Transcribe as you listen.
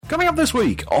Coming up this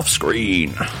week, off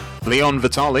screen, Leon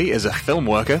Vitali is a film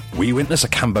worker. we witness a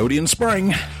Cambodian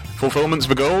spring, Fulfillment's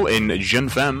the goal in Jeune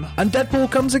Femme. and Deadpool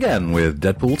comes again with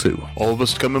Deadpool 2. All of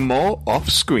us coming more off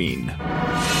screen.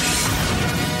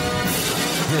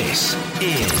 This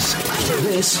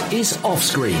is Off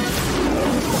Screen. Off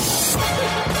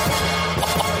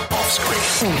Screen.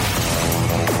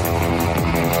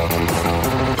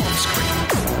 Off Screen.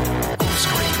 Off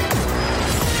Screen.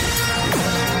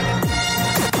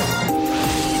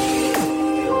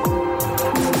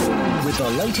 With the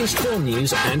latest film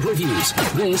news and reviews,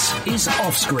 this is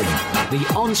Off Screen, the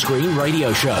on-screen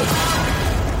radio show.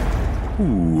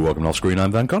 Ooh, welcome to Off Screen,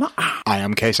 I'm Van Connor. I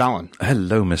am Case Allen.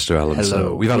 Hello, Mr. Allen. Hello.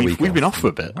 So, we've had a week We've off. been off for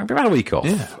a bit. We've had a week off.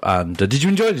 Yeah. And did you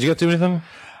enjoy it? Did you get to do anything?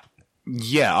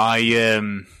 Yeah, I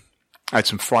had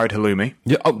some fried halloumi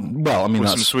Yeah. Oh, well, I mean,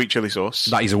 with some that's, sweet chili sauce.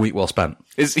 that is a week well spent.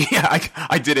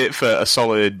 I did it for a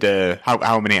solid,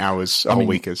 how many hours a whole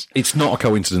week is? It's not a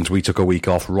coincidence we took a week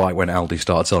off right when Aldi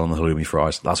started selling the halloumi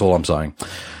fries. That's all I'm saying.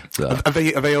 So, Have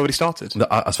they already started?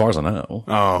 as far as I know.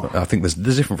 Oh. I think there's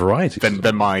different varieties.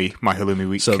 Then my halloumi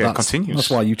week so continues. That's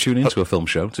why you tune into a film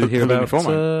show to hear halloumi about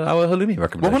format. our halloumi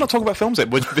recommendations. Well, we're not talking about films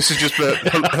yet. This is just the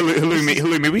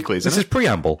halloumi weeklies, This isn't is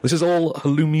preamble. This is all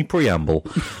halloumi preamble.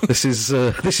 This is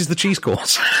the cheese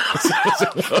course.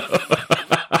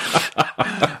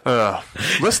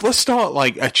 Let's start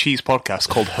like a cheese podcast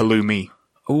called Halloumi.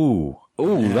 Ooh,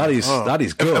 that is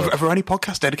good. Are there any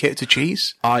podcasts dedicated to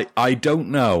cheese? I don't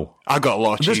know. I got a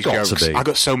lot of There's cheese got to jokes. be. I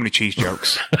got so many cheese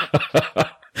jokes.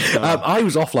 I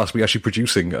was off last week actually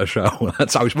producing a show.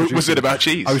 Was it about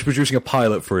cheese? I was producing a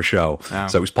pilot for a show. Oh.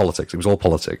 So it was politics. It was all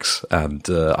politics. And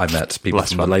I met people Less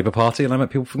from the fun. Labour Party and I met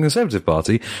people from the Conservative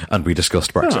Party and we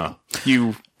discussed Brexit. Oh,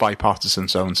 you bipartisan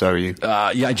so-and-so are you?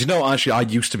 Yeah, do you know, actually, I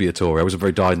used to be a Tory. I was a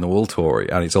very dyed-in-the-wool Tory,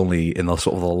 and it's only in the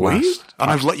sort of the Were you? last...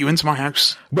 And I've let you into my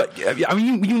house. But, I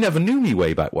mean, you never knew me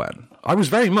way back when. I was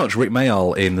very much Rick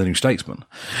Mayall in The New Statesman.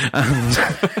 And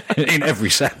in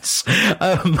every sense.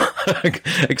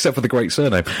 Except for the great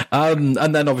surname. And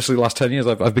then, obviously, the last 10 years,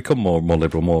 I've become more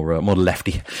liberal, more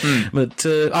lefty. But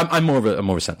I'm more of a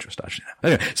centrist, actually.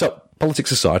 Anyway, so,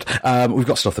 politics aside, we've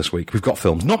got stuff this week. We've got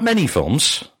films. Not many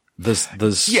films.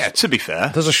 There's Yeah, to be fair.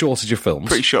 There's a shortage of films.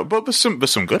 Pretty sure, but there's some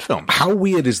good films. How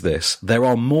weird is this? There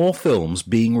are more films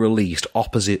being released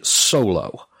opposite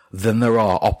Solo than there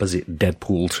are opposite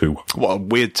Deadpool 2. What a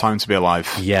weird time to be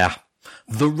alive. Yeah.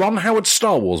 The Ron Howard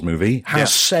Star Wars movie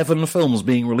has 7 films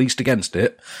being released against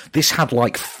it. This had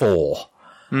like 4.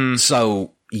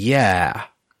 So, yeah.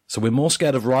 So we're more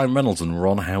scared of Ryan Reynolds than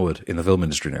Ron Howard in the film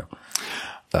industry now.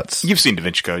 You've seen Da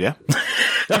Vinci Code, yeah?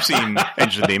 You've seen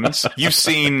Angels and Demons. You've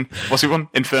seen, what's the one?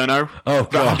 Inferno. Oh,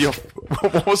 God.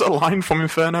 What was that line from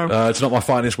Inferno? It's not my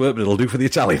finest work, but it'll do for the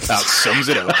Italians. That sums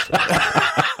it up.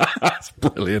 That's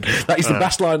brilliant. That is the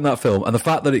best line in that film, and the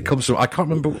fact that it comes from, I can't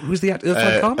remember, who's the actor?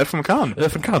 Irfan Khan.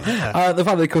 Irfan Khan. The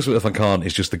fact that it comes from Irfan Khan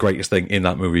is just the greatest thing in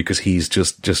that movie because he's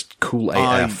just cool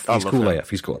AF. I He's love cool him. AF.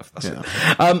 He's cool AF. That's it.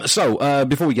 So,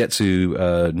 before we get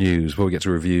to news, before we get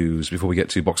to reviews, before we get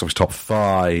to box office top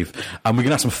 5, and we're going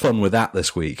to have some fun with that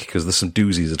this week because there's some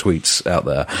doozies of tweets out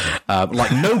there.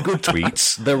 Like no good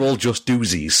tweets, they're all just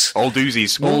doozies. All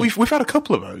doozies. Well, we've had a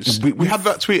couple of those. We had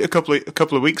that tweet a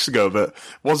couple of weeks ago that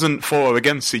wasn't for or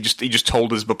against. He just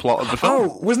told us the plot of the film.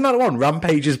 Oh, wasn't that one?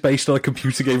 Rampage is based on a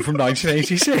computer game from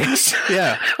 1986.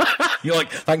 Yeah. You're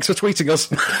like, thanks for tweeting us.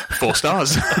 4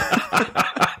 stars.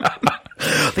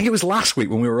 I think it was last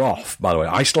week when we were off, by the way.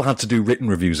 I still had to do written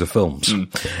reviews of films.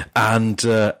 And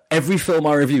every film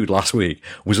I reviewed last week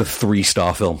was a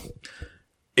 3-star film.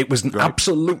 It was an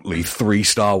absolutely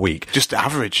 3-star week. Just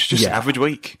average. Average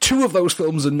week. 2 of those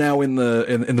films are now in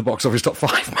the box office top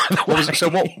 5, by the way. So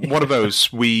what are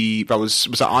those? Was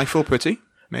that I Feel Pretty?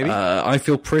 Maybe? I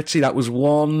Feel Pretty, that was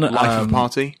one. Life of the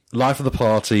Party? Life of the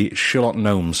Party. Sherlock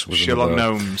Gnomes was Sherlock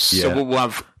another. Gnomes. Yeah. So we'll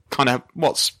have kind of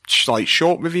like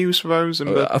short reviews for those. In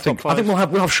the I think top 5? we'll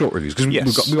have short reviews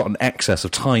because we've got an excess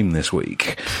of time this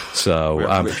week. So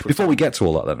before we get to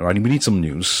all that, then, Ryan, we need some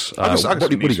news. What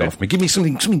do you got for me? Give me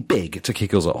something big to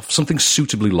kick us off. Something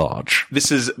suitably large. This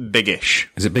is biggish.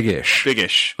 Is it biggish?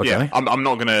 Biggish. Okay. Yeah. I'm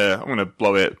gonna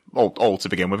blow it all to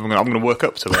begin with. I'm gonna work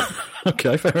up to it.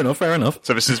 Okay, fair enough.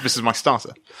 So this is my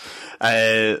starter.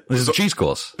 This is a cheese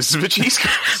course. This is the cheese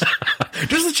course.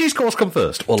 Does the cheese course come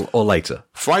first or later?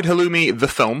 Fried Halloumi, the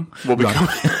film, will be coming.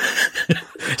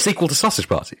 Sequel to Sausage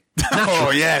Party.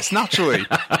 Oh, yes, naturally.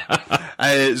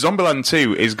 Zombieland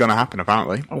 2 is going to happen,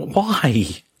 apparently. Why?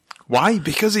 Why?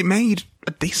 Because it made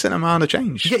a decent amount of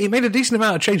change. Yeah, it made a decent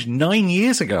amount of change 9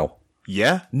 years ago.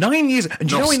 Yeah. 9 years. And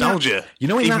do Nostalgia.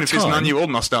 In Even if it's 9-year-old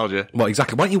nostalgia. Well,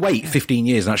 exactly. Why don't you wait 15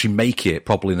 years and actually make it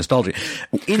properly nostalgic?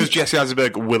 Because Jesse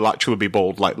Eisenberg will actually be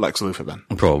bald like Lex Luthor then.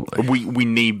 Probably. We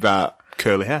need that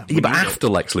curly hair. Yeah, but after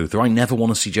Lex Luthor, I never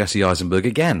want to see Jesse Eisenberg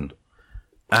again.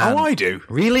 I do.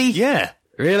 Really? Yeah.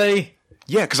 Really?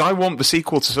 Yeah, because I want the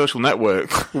sequel to Social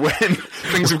Network when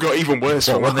things have got even worse.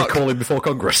 When they call him before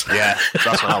Congress? Yeah,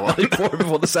 that's what I want. They call him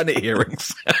before the Senate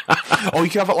hearings. Oh, you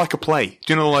can have it like a play.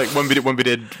 Do you know, like when we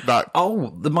did that?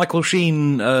 Oh, the Michael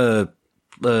Sheen,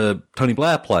 Tony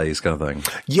Blair plays kind of thing.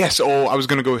 Yes, or I was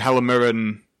going to go with Helen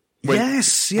Mirren.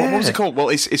 Yes, yeah. What was it called? Well,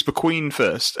 it's the Queen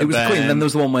first. It was the Queen, then there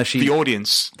was the one where The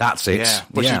Audience. That's it. Yeah,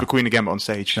 but she's the Queen again, but on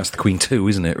stage. That's the Queen 2,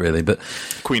 isn't it, really? But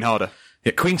Queen Harder.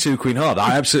 Yeah, Queen 2, Queen Hard.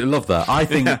 I absolutely love that. I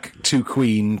think 2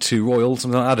 Queen, 2 Royal,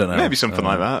 something like that. I don't know. Maybe something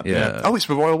like that. Yeah. Oh, it's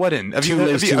the Royal Wedding. Have you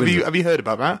heard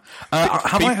about that?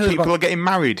 People are getting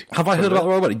married. Have I heard about the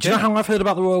Royal Wedding? Do you know how I've heard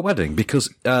about the Royal Wedding?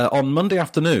 Because on Monday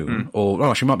afternoon, or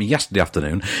actually it might be yesterday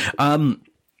afternoon,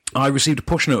 I received a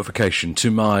push notification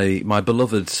to my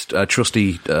beloved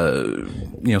trusty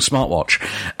smartwatch,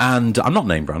 and I'm not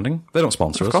name branding. They don't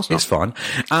sponsor us. Of course not. It's fine.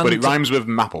 But it rhymes with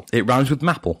Maple. It rhymes with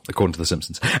Maple, according to The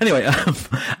Simpsons. Anyway,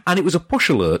 and it was a push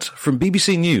alert from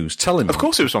BBC News telling me. Of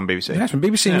course, it was on BBC. Yeah, from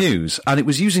BBC News, and it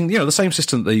was using the same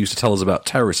system that they used to tell us about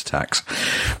terrorist attacks,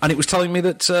 and it was telling me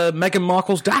that Meghan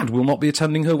Markle's dad will not be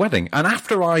attending her wedding. And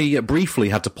after I briefly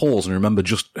had to pause and remember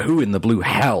just who in the blue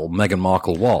hell Meghan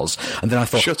Markle was, and then I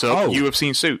thought, shut up. Oh, you have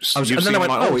seen Suits. and then I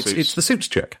went, it's the Suits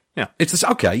chick. Yeah. It's this,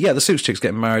 okay, yeah, the Suits chick's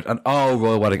getting married, and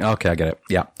Royal Wedding, okay, I get it.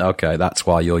 Yeah, okay, that's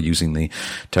why you're using the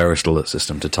terrorist alert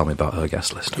system to tell me about her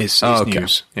guest list. It's okay.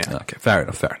 news. Yeah. Okay, fair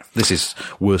enough. This is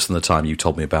worse than the time you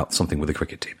told me about something with the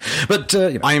cricket team. But,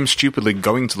 I am stupidly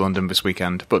going to London this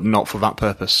weekend, but not for that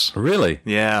purpose. Really?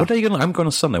 Yeah. What day are you going? I'm going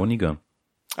on Sunday. When are you going?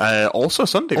 Also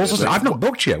Sunday. I've not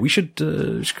booked yet. We should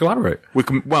collaborate. We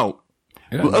can,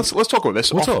 Yeah. let's talk about this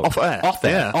off air. Off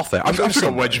there. Yeah. Off there. I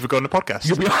forgot where you've gone the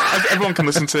podcast. Everyone can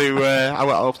listen to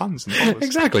our plans. And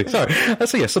exactly. Sorry.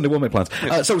 So yeah, Sunday we'll make plans.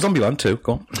 Yes. So Zombieland 2,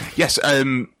 go on. Yes,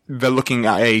 they're looking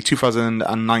at a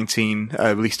 2019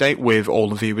 release date with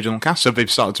all of the original cast, so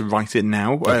they've started to write it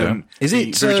now. Okay. Is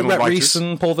it Rhett Reese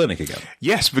and Paul Wernick again?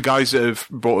 Yes, the guys that have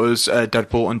brought us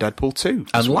Deadpool and Deadpool 2.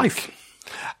 And Life.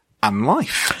 And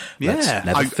Life. Yeah. Let's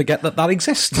never forget that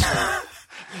exists.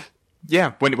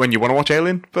 Yeah, when you want to watch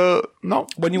Alien, but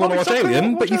not when you want to watch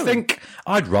Alien, but you think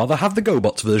I'd rather have the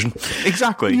GoBots version.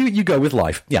 Exactly. You go with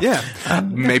Life. Yeah. Yeah.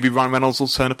 Maybe Ryan Reynolds will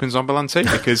turn up in Zombieland 2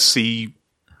 because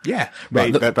they're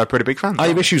pretty big fans. I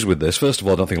have issues with this. First of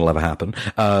all, I don't think it'll ever happen.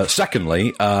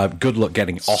 Secondly, good luck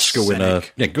getting Oscar winner.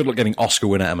 Yeah, good luck getting Oscar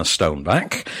winner Emma Stone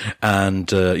back,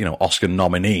 and Oscar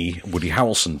nominee Woody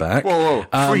Harrelson back. Whoa!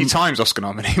 3 times Oscar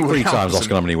nominee. Woody times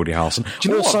Oscar nominee Woody Harrelson. Do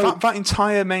you know what? That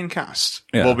entire main cast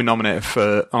will be nominated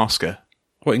for an Oscar.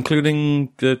 What,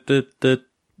 including the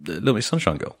Little Miss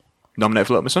Sunshine girl? Nominated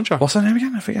for Little Miss Sunshine. What's her name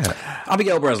again? I forget.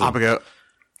 Abigail Breslin.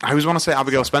 I always want to say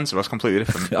Abigail Spencer. That's completely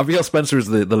different. Abigail Spencer is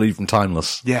the lead from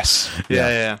Timeless. Yes.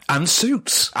 Yeah. And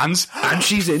Suits. And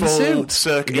she's in Suits.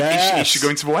 Yes. Is she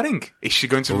going to the wedding? Is she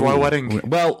going to the royal wedding?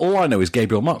 Well, all I know is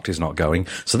Gabriel Macht is not going,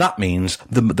 so that means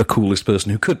the coolest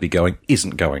person who could be going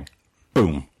isn't going.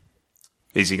 Boom.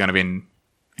 Is he going to be in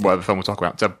whatever film we'll talk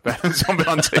about?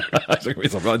 Zombieland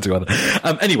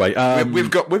 2. Anyway,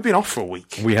 we've been off for a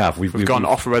week. We have. We've gone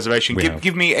off a reservation.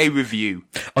 Give me a review.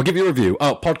 I'll give you a review.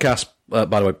 Podcast. By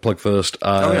the way, plug first.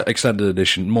 Extended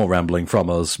edition, more rambling from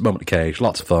us. Moment of Cage,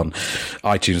 lots of fun.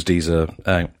 iTunes, Deezer,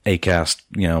 Acast.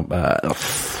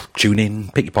 Tune in,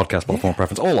 pick your podcast platform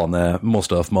preference. All on there. More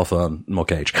stuff, more fun, more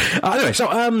Cage. Anyway, so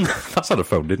that sort of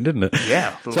phoned in, didn't it?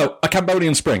 Yeah. So, A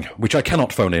Cambodian Spring, which I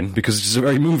cannot phone in because it's a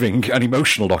very moving and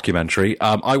emotional documentary.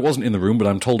 I wasn't in the room, but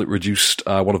I'm told it reduced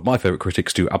one of my favourite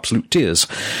critics to absolute tears.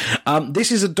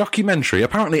 This is a documentary,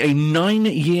 apparently a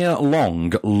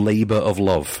 9-year-long labour of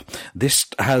love. This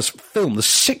has filmed, there's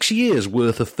 6 years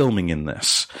worth of filming in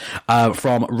this,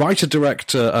 from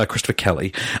writer-director Christopher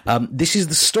Kelly. This is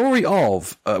the story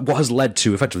of what has led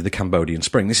to, effectively, the Cambodian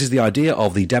Spring. This is the idea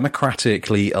of the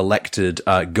democratically elected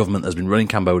government that's been running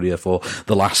Cambodia for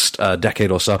the last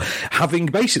decade or so, having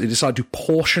basically decided to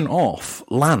portion off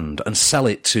land and sell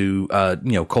it to,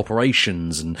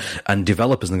 corporations and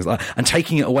developers and things like that, and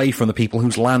taking it away from the people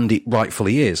whose land it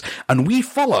rightfully is. And we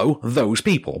follow those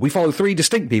people. We follow 3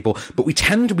 distinct people, but we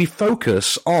we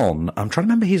focus on, I'm trying to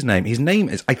remember his name. His name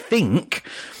is, I think,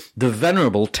 the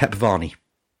Venerable Tep Varney.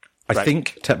 I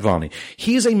think Tep Varney.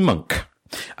 He is a monk.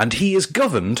 And he is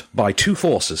governed by two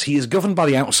forces. He is governed by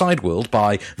the outside world,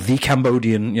 by the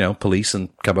Cambodian, police and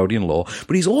Cambodian law,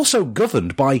 but he's also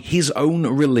governed by his own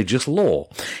religious law.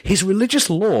 His religious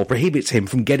law prohibits him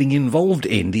from getting involved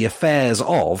in the affairs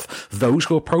of those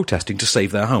who are protesting to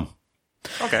save their home.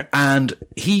 Okay. And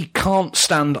he can't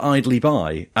stand idly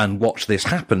by and watch this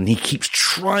happen. He keeps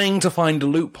trying to find a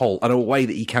loophole and a way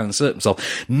that he can insert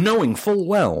himself, knowing full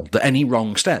well that any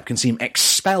wrong step can see him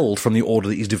expelled from the order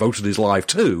that he's devoted his life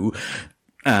to.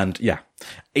 And yeah,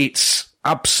 it's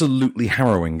absolutely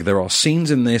harrowing. There are scenes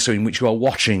in this in which you are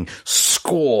watching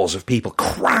scores of people,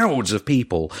 crowds of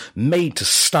people, made to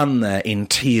stand there in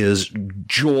tears,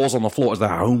 jaws on the floor as their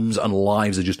homes and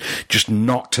lives are just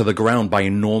knocked to the ground by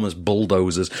enormous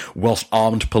bulldozers whilst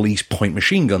armed police point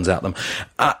machine guns at them.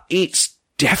 It's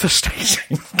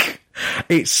devastating.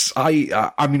 It's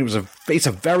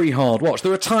a very hard watch.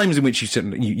 There are times in which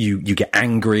you get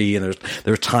angry, and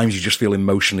there are times you just feel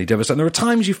emotionally devastated. There are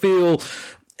times you feel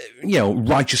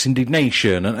righteous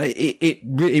indignation, and it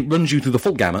runs you through the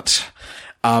full gamut.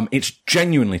 It's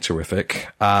genuinely terrific.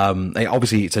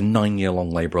 Obviously it's a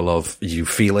 9-year-long labour of love. You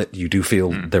feel it. You do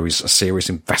feel there is a serious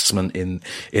investment in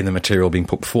the material being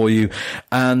put before you.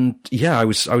 And yeah, I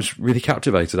was really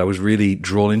captivated. I was really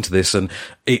drawn into this, and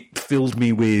it filled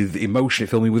me with emotion. It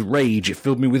filled me with rage. It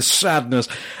filled me with sadness.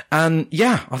 And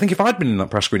yeah, I think if I'd been in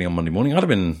that press screening on Monday morning, I'd have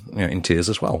been in tears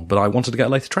as well. But I wanted to get a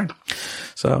later train.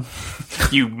 So.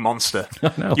 You monster.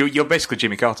 I know. You're basically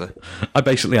Jimmy Carter. I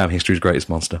basically am history's greatest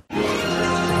monster.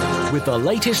 With the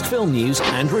latest film news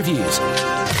and reviews.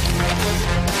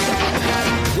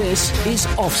 This is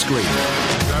Offscreen,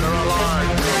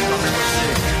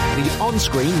 the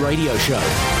on-screen radio show.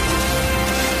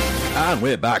 And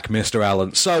we're back, Mr.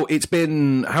 Allen. So it's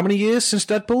been how many years since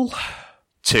Deadpool?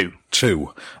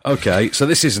 2. Okay, so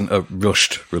this isn't a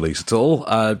rushed release at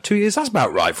all. 2 years, that's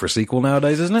about right for a sequel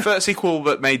nowadays, isn't it? First sequel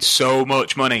that made so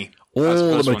much money. All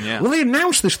the money. Yeah. Well, they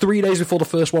announced this 3 days before the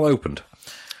first one opened.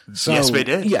 So, yes, we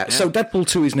did. Yeah, so Deadpool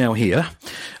 2 is now here.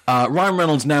 Ryan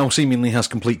Reynolds now seemingly has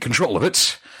complete control of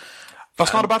it.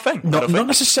 That's not a bad thing. Not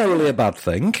necessarily a bad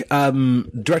thing.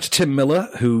 Director Tim Miller,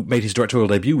 who made his directorial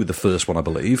debut with the first one, I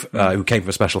believe, who came from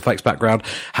a special effects background,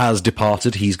 has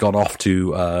departed. He's gone off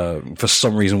to, for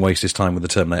some reason, waste his time with the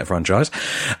Terminator franchise.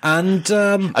 And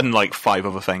like 5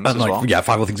 other things as well. Yeah,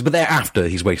 5 other things. But thereafter,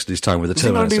 he's wasted his time with the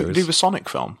Terminator series. Is he going to do the Sonic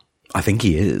film? I think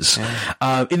he is.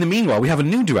 Yeah. In the meanwhile, we have a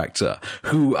new director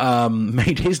who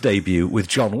made his debut with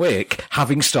John Wick,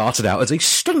 having started out as a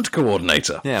stunt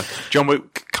coordinator. Yeah, John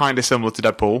Wick, kind of similar to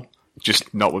Deadpool,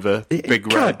 just not with a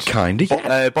big red. Kind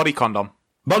of. Body condom.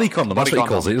 Body condom, that's what he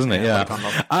calls it, isn't it? Yeah.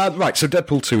 Right, so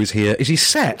Deadpool 2 is here. Is he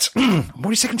set?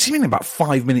 Seemingly about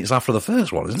 5 minutes after the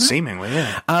first one, isn't it? Seemingly,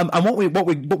 yeah. And what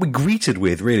we greeted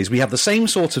with, really, is we have the same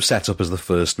sort of setup as the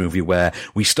first movie, where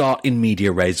we start in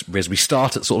media res. We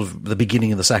start at sort of the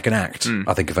beginning of the second act,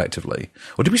 I think, effectively.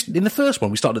 Or did we, in the first one,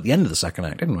 we started at the end of the second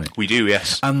act, didn't we? We do,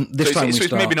 yes. And this time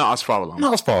it's maybe not as far along.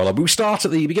 Not as far along, but we start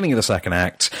at the beginning of the second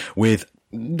act with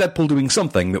Deadpool doing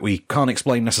something that we can't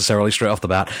explain necessarily straight off the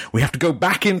bat. We have to go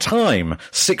back in time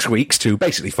 6 weeks to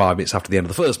basically 5 minutes after the end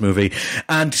of the first movie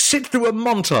and sit through a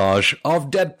montage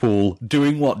of Deadpool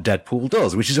doing what Deadpool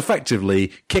does, which is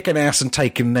effectively kicking ass and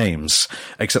taking names,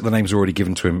 except the names are already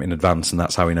given to him in advance, and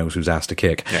that's how he knows whose ass to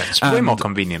kick. Yeah, it's way more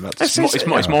convenient.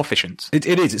 It's more efficient. It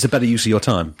is. It's a better use of your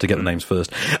time to get the names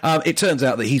first. It turns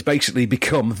out that he's basically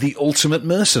become the ultimate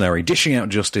mercenary, dishing out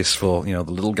justice for, the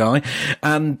little guy,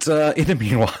 and in the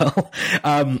meanwhile,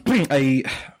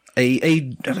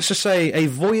 let's just say a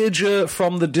voyager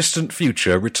from the distant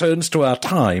future returns to our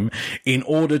time in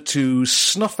order to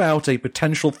snuff out a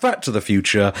potential threat to the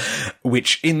future,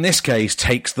 which in this case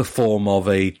takes the form of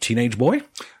a teenage boy.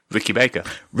 Ricky Baker,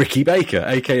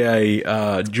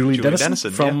 aka Julie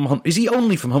Dennison from Hunt. Is he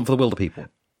only from Hunt for the Wilder People?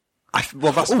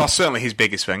 That's certainly his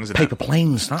biggest thing, isn't it? Paper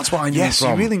Planes, that's what I knew. Yes,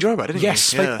 from. you really enjoyed that, didn't you?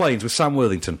 Yes, Paper Planes with Sam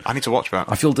Worthington. I need to watch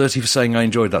that. I feel dirty for saying I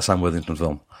enjoyed that Sam Worthington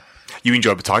film. You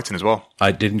enjoyed The Titan as well.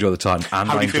 I did enjoy The Titan. And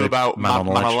how do you feel about Man on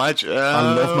Ledge?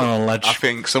 I love Man on Ledge. I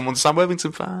think someone's a Sam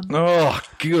Worthington fan. Oh,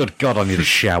 good God, I need a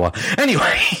shower.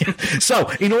 Anyway, so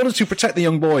in order to protect the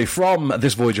young boy from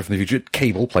this voyager from the future,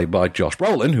 Cable, played by Josh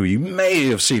Brolin, who you may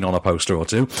have seen on a poster or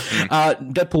two,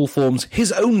 Deadpool forms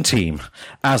his own team,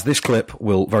 as this clip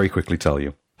will very quickly tell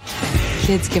you.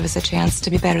 Kids give us a chance to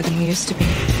be better than we used to be.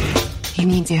 He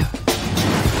needs you.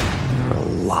 You're a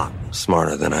lot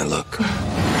smarter than I look.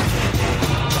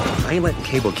 I ain't letting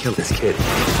Cable kill this kid.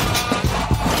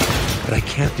 But I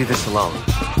can't do this alone.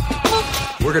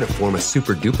 We're gonna form a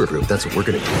super duper group. That's what we're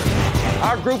gonna do.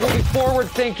 Our group will be forward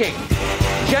thinking,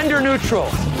 gender neutral.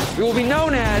 We will be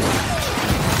known as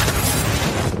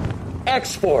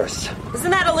X-Force.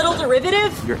 Isn't that a little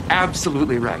derivative? You're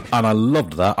absolutely right. And I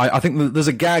loved that. I think that there's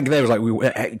a gag there,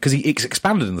 because it's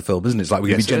expanded in the film, isn't it? It's like, we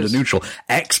can be gender neutral.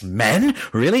 X-Men?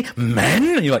 Really? Men?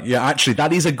 And you're like, yeah, actually,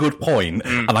 that is a good point.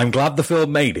 And I'm glad the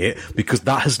film made it, because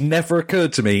that has never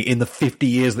occurred to me in the 50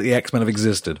 years that the X-Men have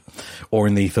existed. Or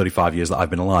in the 35 years that I've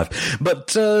been alive.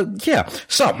 But, yeah.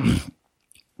 So,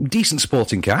 decent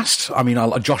supporting cast. I mean,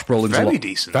 Josh Brolin's very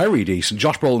decent. Very decent.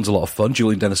 Josh Brolin's a lot of fun.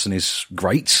 Julian Dennison is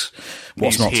great.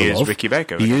 What's not to love? He is Ricky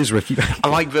Baker. He is Ricky Baker. I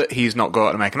like that he's not got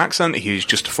an American accent. He's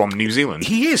just from New Zealand.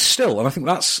 He is still, and I think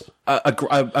that's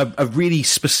a really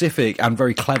specific and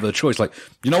very clever choice. Like,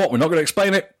 you know what? We're not going to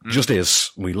explain it. Just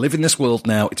is. We live in this world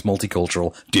now. It's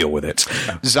multicultural. Deal with it.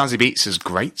 Zazie Beetz is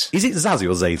great. Is it Zazie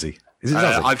or Zazie? Is it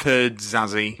Zazie? I've heard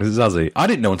Zazie. Is it Zazie? I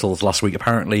didn't know until last week.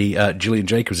 Apparently, Gillian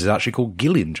Jacobs is actually called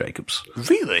Gillian Jacobs.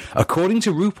 Really? According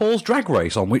to RuPaul's Drag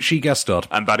Race, on which she guest starred.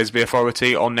 And that is the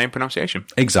authority on name pronunciation.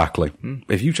 Exactly.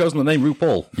 If you've chosen the name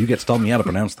RuPaul, you get to tell me how to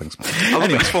pronounce things.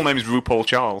 Anyway. His full name is RuPaul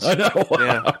Charles. I know.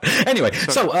 Yeah. Anyway,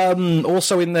 so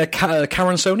also in there, Karen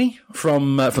Sony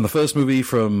from the first movie,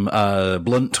 from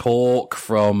Blunt Talk,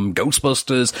 from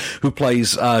Ghostbusters, who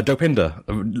plays Dopinder,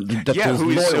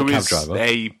 Deadpool's loyal cab driver.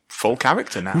 A full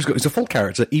character now. He's a full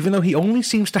character, even though he only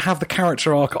seems to have the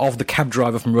character arc of the cab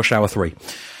driver from Rush Hour 3.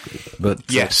 But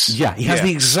yes, he has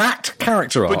the exact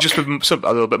character arc, but just with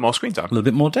a little bit more screen time, a little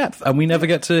bit more depth, and we never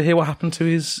get to hear what happened to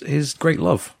his great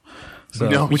love. So,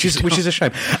 no, which is a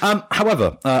shame.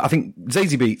 However, I think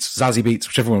Zazie Beetz,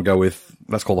 whichever one we'll go with,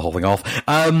 let's call the whole thing off.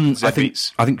 I think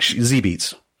Z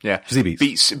Beetz. Yeah, Z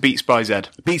Beetz. Beats by Z.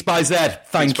 Beats by Z.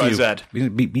 Thank you.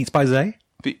 Beats by Z.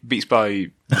 Beats by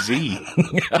Z.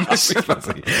 Beats by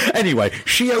Z. Anyway,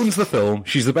 she owns the film.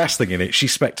 She's the best thing in it.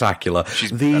 She's spectacular. She's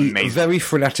the amazing. Very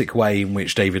frenetic way in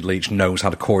which David Leitch knows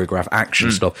how to choreograph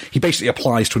action stuff. He basically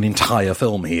applies to an entire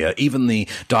film here. Even the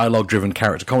dialogue-driven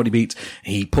character comedy beats,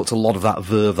 he puts a lot of that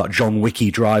verve, that John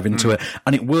Wicky drive into it,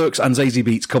 and it works. And Zazie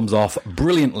Beetz comes off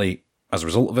brilliantly as a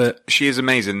result of it. She is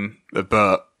amazing,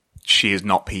 but she is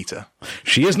not Peter.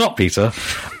 She is not Peter.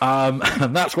 And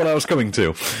that's what I was coming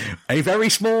to. A very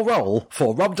small role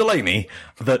for Rob Delaney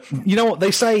that, you know what, they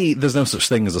say there's no such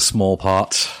thing as a small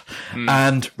part.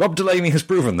 And Rob Delaney has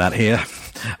proven that here.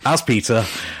 As Peter,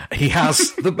 he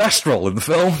has the best role in the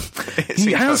film.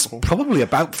 He has probably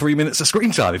about 3 minutes of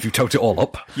screen time if you tote it all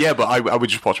up. Yeah, but I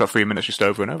would just watch about 3 minutes just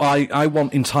over and over. I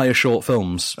want entire short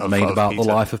films made about the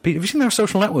life of Peter. Have you seen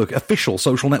their official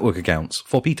social network accounts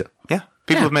for Peter? Yeah.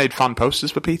 People have made fan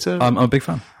posters for Peter. I'm a big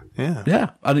fan. Yeah. Yeah.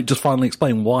 And it just finally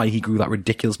explained why he grew that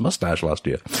ridiculous mustache last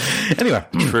year. Anyway.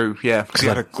 True, yeah. Because he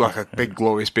had a big,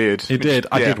 glorious beard. He did.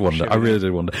 I did wonder. I really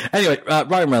did wonder. Anyway,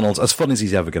 Ryan Reynolds, as fun as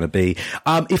he's ever going to be.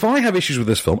 If I have issues with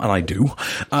this film, and I do,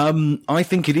 I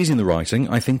think it is in the writing.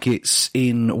 I think it's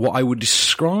in what I would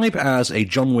describe as a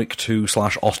John Wick 2 /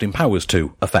 Austin Powers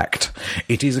 2 effect.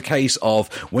 It is a case of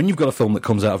when you've got a film that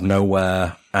comes out of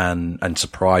nowhere and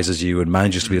surprises you and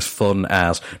manages to be as fun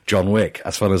as John Wick,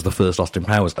 as fun as the first Austin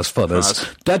Powers, as fun as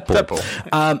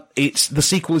Deadpool. It's the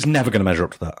sequel is never going to measure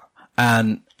up to that.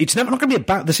 And it's never not going to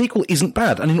be the sequel isn't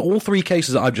bad. And in all three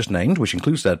cases that I've just named, which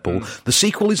includes Deadpool, the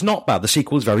sequel is not bad. The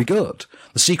sequel is very good.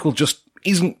 The sequel just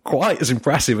isn't quite as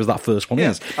impressive as that first one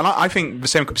is. And I think the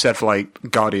same could be said for like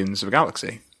Guardians of the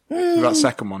Galaxy, that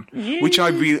second one, which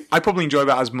I probably enjoy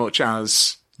about as much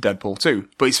as Deadpool 2,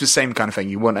 but it's the same kind of thing.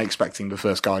 You weren't expecting the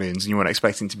first Guardians, and you weren't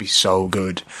expecting to be so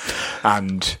good,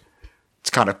 and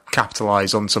to kind of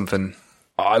capitalize on something.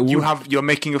 You're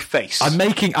making a face. I'm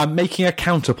making a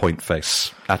counterpoint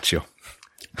face at you.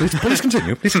 Please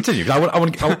continue. Please continue.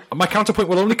 My counterpoint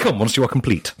will only come once you are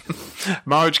complete.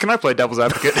 Marge, can I play devil's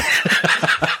advocate?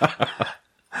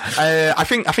 I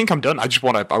think I'm done. I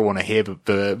want to hear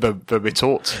the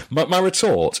retort. My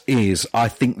retort is, I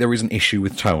think there is an issue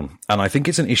with tone, and I think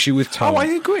it's an issue with tone. Oh, I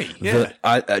agree. Yeah,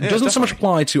 it doesn't so much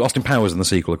apply to Austin Powers in the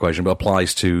sequel equation, but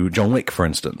applies to John Wick, for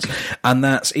instance. And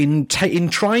that's in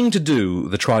trying to do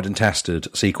the tried and tested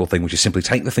sequel thing, which is simply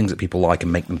take the things that people like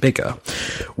and make them bigger.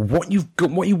 What you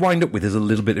wind up with is a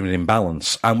little bit of an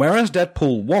imbalance. And whereas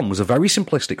Deadpool 1 was a very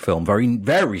simplistic film, very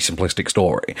very simplistic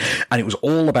story, and it was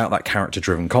all about that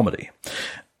character-driven comedy.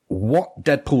 What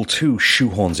Deadpool 2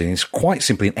 shoehorns in is quite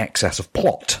simply an excess of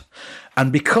plot.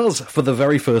 And because for the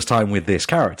very first time with this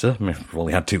character, I mean, we've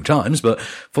only had 2 times, but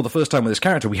for the first time with this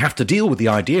character, we have to deal with the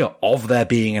idea of there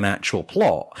being an actual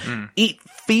plot. It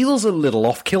feels a little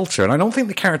off kilter, and I don't think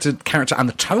the character and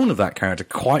the tone of that character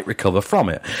quite recover from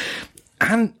it.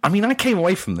 And, I mean, I came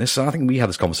away from this, I think we had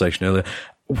this conversation earlier,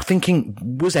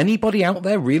 thinking, was anybody out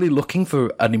there really looking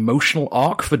for an emotional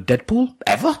arc for Deadpool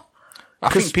ever? I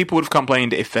think people would have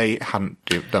complained if they hadn't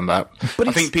done that. But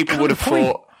I think people would have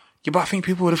thought Yeah, but I think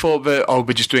people would have thought that,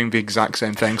 we're just doing the exact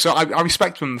same thing. So I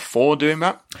respect them for doing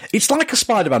that. It's like a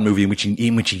Spider-Man movie in which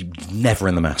he's never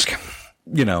in the mask.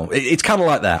 You know, it's kind of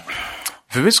like that.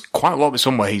 There is quite a lot of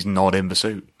somewhere he's not in the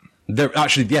suit. There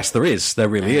actually, yes, there is. There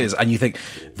really is. And you think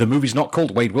the movie's not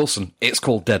called Wade Wilson; it's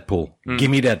called Deadpool. Give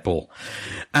me Deadpool.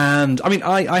 And I mean,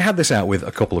 I had this out with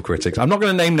a couple of critics. I'm not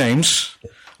going to name names.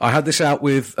 I had this out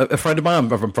with a friend of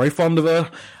mine. I'm very fond of her.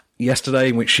 Yesterday,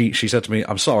 in which she said to me,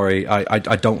 "I'm sorry, I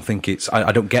don't think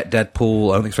I don't get Deadpool.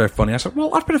 I don't think it's very funny." I said,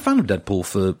 "Well, I've been a fan of Deadpool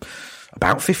for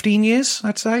about 15 years,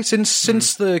 I'd say,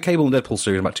 since the Cable and Deadpool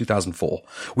series, about 2004,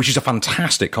 which is a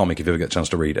fantastic comic if you ever get a chance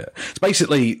to read it. It's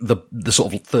basically the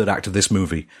sort of third act of this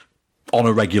movie on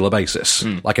a regular basis,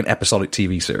 like an episodic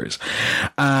TV series.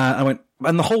 I went,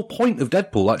 and the whole point of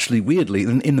Deadpool, actually, weirdly,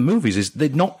 in the movies, is they're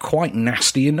not quite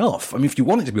nasty enough. I mean, if you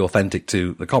want it to be authentic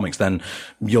to the comics, then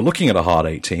you're looking at a hard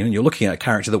 18, and you're looking at a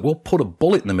character that will put a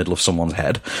bullet in the middle of someone's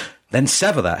head, then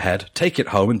sever that head, take it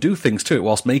home, and do things to it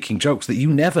whilst making jokes that you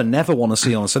never want to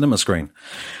see on a cinema screen.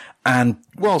 And,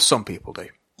 well, some people do.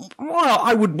 Well,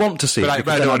 I would want to see it,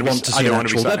 because then I'd want to see an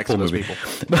actual Deadpool movie.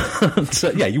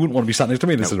 But, yeah, you wouldn't want to be sat next to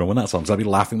me in the cinema when that's on, because I'd be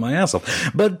laughing my ass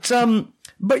off. But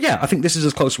yeah, I think this is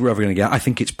as close as we're ever going to get. I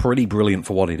think it's pretty brilliant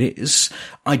for what it is.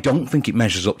 I don't think it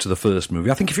measures up to the first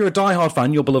movie. I think if you're a diehard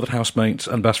fan, your beloved housemate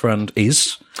and best friend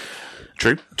is...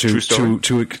 True. True story.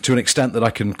 To an extent that I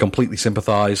can completely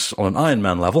sympathise on an Iron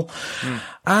Man level.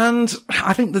 And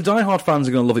I think the diehard fans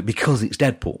are going to love it because it's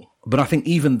Deadpool. But I think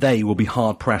even they will be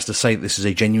hard-pressed to say that this is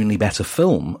a genuinely better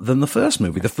film than the first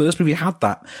movie. The first movie had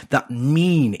that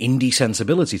mean indie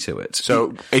sensibility to it.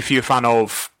 So if you're a fan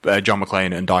of John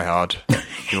McClane and Die Hard,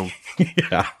 you'll...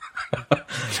 Yeah.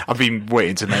 I've been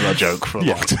waiting to make that joke for a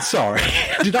long time. Sorry.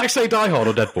 Did I say Die Hard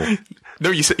or Deadpool?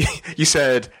 No, you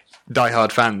said Die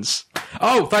Hard fans.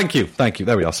 Oh, thank you.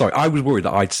 There we are. Sorry, I was worried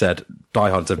that I'd said Die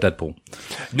Hard instead of Deadpool.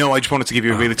 No, I just wanted to give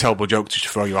you a really terrible joke to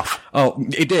throw you off. Oh,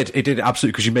 it did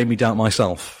absolutely, because you made me doubt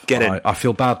myself. Get it. I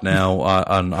feel bad now,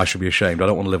 and I should be ashamed. I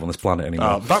don't want to live on this planet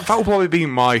anymore. That will probably be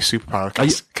my superpower,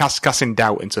 casting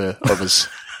doubt into others.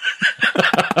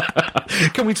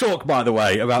 Can we talk, by the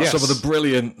way, about some of the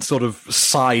brilliant sort of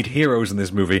side heroes in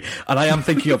this movie? And I am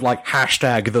thinking of, like,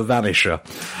 hashtag The Vanisher,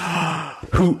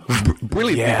 who,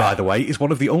 brilliantly, by the way, is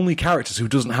one of the only characters who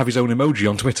doesn't have his own emoji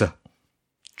on Twitter.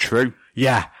 True.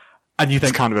 Yeah. And you think,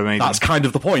 it's kind of amazing. That's kind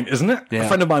of the point, isn't it? Yeah. A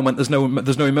friend of mine went, there's no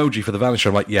emoji for The Vanisher.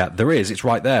 I'm like, yeah, there is. It's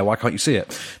right there. Why can't you see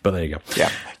it? But there you go. Yeah.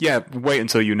 Yeah, wait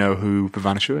until you know who The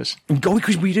Vanisher is. Oh,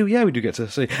 because we do get to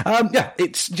see. Yeah,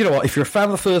 it's, you know what, if you're a fan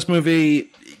of the first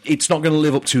movie, it's not going to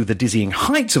live up to the dizzying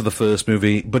heights of the first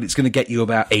movie, but it's going to get you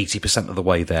about 80% of the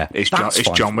way there. It's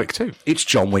John Wick 2. It's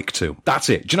John Wick 2. That's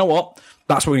it. Do you know what?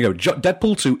 That's where we go.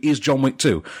 Deadpool 2 is John Wick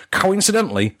 2.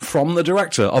 Coincidentally, from the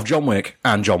director of John Wick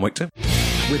and John Wick 2.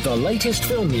 With the latest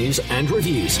film news and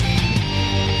reviews.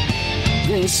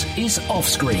 This is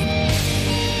Offscreen,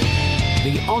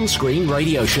 the on-screen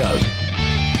radio show.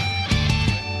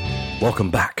 Welcome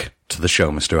back to the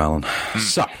show, Mr. Allen.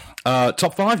 So,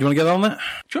 top 5, you want to get on that? Do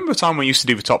you remember the time when we used to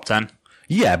do the top 10?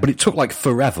 Yeah, but it took like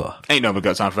forever. Ain't nobody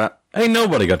got time for that. Ain't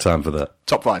nobody got time for that.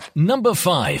 Top 5. Number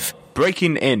 5.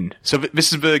 Breaking In. So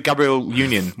this is the Gabrielle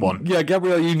Union one. Yeah,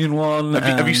 Gabrielle Union one.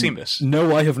 Have you seen this?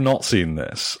 No, I have not seen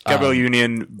this. Gabrielle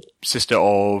Union, sister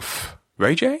of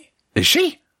Ray J? Is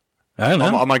she? I don't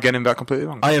know. Am I getting that completely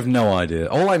wrong? I have no idea.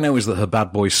 All I know is that her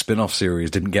Bad Boys spin-off series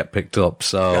didn't get picked up,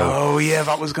 so... Oh, yeah,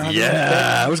 that was going to be...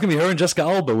 Yeah, it was going to be her and Jessica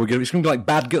Alba. It's going to be like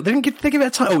Bad Girls. They didn't think of it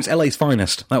at time. Oh, it's LA's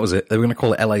Finest. That was it. They were going to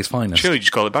call it LA's Finest. Surely you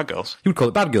just call it Bad Girls. You would call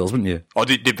it Bad Girls, wouldn't you? Or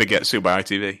did they get sued by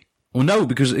ITV? Well, no,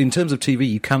 because in terms of TV,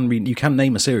 you can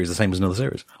name a series the same as another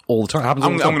series all the time.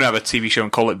 I'm going to have a TV show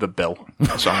and call it The Bill.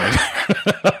 That's what I'm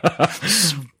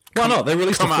going Why not? They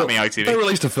released Come at me, ITV. They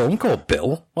released a film called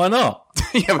Bill. Why not?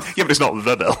 yeah, but it's not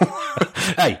The Bill.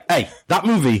 hey, that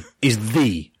movie is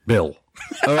The Bill.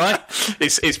 All right?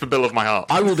 It's the Bill of my heart.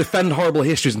 I will defend horrible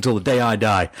histories until the day I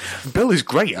die. Bill is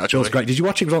great, actually. Bill's great. Did you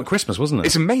watch it? It was on Christmas, wasn't it?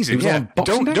 It's amazing, it was on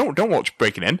Boxing Day? Don't watch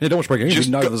Breaking In. Yeah, don't watch Breaking In.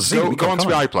 Just go onto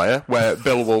the iPlayer, where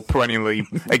Bill will perennially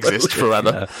exist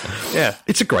forever. Yeah.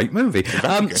 It's a great movie.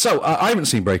 So, I haven't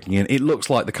seen Breaking In. It looks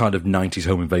like the kind of 90s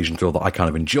home invasion thrill that I kind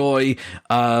of enjoy.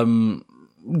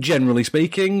 Generally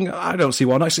speaking, I don't see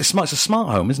why not. It's a smart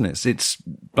home, isn't it? It's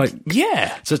like...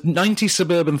 Yeah. It's a 90s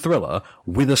suburban thriller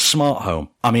with a smart home.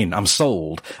 I mean, I'm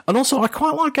sold. And also, I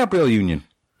quite like Gabrielle Union.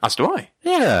 As do I.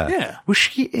 Yeah. Yeah. Was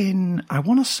she in... I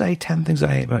want to say 10 Things I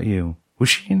Hate About You. Was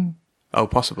she in... Oh,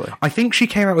 possibly. I think she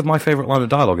came out with my favourite line of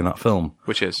dialogue in that film.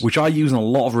 Which is? Which I use in a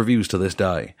lot of reviews to this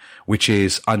day. Which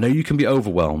is, I know you can be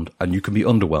overwhelmed and you can be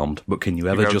underwhelmed, but can you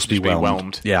ever just be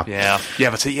whelmed? Yeah.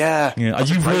 Yeah, but Yeah, and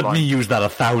you've heard me use that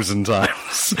 1,000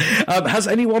 times. Has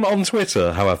anyone on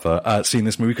Twitter, however, seen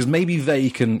this movie? Because maybe they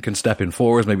can step in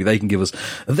for us. Maybe they can give us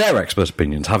their expert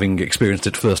opinions, having experienced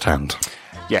it firsthand.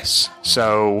 Yes.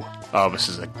 So, this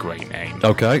is a great name.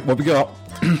 Okay, what we got?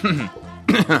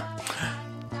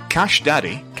 Cash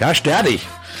Daddy. Cash Daddy.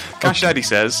 Cash Daddy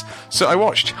says, so I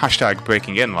watched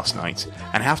 #Breaking In last night,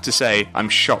 and I have to say I'm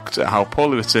shocked at how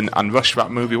poorly written and rushed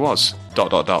that movie was. ...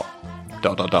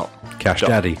 Cash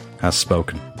Daddy has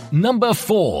spoken. Number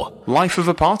 4. Life of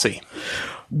a Party.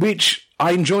 Which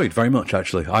I enjoyed very much,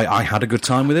 actually. I had a good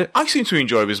time with it. I seem to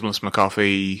enjoy with Melissa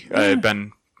McCarthy,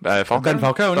 Ben Falcone. Ben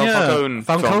Falcone, yeah.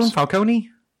 Falcone?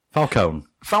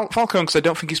 Falcone, because I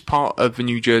don't think he's part of the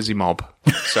New Jersey mob.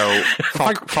 So,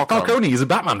 Falcone is a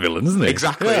Batman villain, isn't he?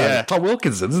 Exactly, yeah. Tom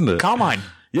Wilkinson, isn't it? Carmine.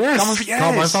 Yes.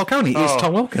 Carmine Falcone is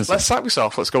Tom Wilkinson. Let's sack this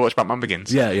off. Let's go watch Batman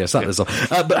Begins. Yeah, sack this off.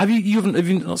 But have you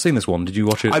not seen this one? Did you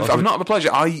watch it? I've not had the pleasure.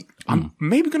 I'm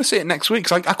maybe going to see it next week,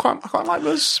 because I quite like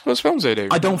those films they do.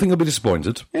 I don't think you'll be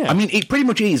disappointed. Yeah. I mean, it pretty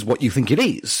much is what you think it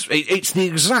is. It's the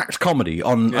exact comedy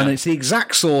and it's the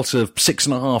exact sort of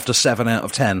 6.5 to 7 out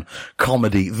of 10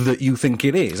 comedy that you think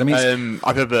it is. I mean,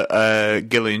 I've heard that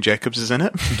Gillian Jacobs is in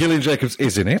it. Gillian Jacobs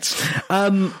is in it.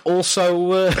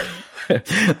 Also,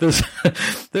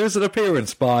 there's an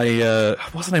appearance by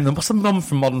what's her name? What's the mum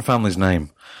from Modern Family's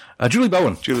name? Julie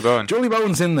Bowen. Julie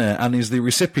Bowen's in there and is the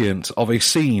recipient of a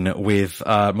scene with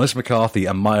Melissa McCarthy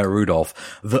and Maya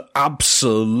Rudolph that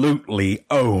absolutely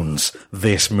owns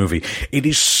this movie. It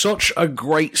is such a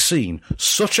great scene,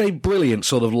 such a brilliant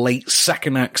sort of late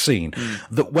second act scene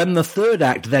that when the third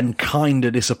act then kind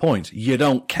of disappoints, you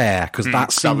don't care because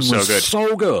that scene was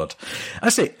so good.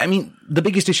 That's it. I mean, the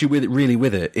biggest issue with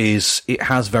it is it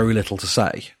has very little to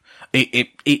say. It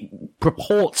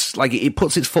purports, like, it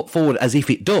puts its foot forward as if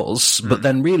it does, but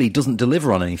then really doesn't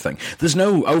deliver on anything. There's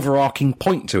no overarching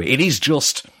point to it. It is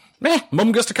just,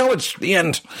 mum goes to college, the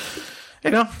end.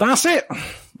 You know, that's it.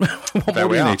 What more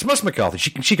do you need? It's Melissa McCarthy.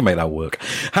 She can make that work.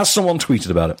 Has someone tweeted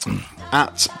about it?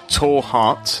 At Tor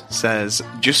Hart says,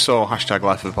 just saw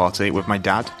 #Life of a Party with my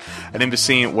dad, and in the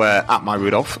scene where My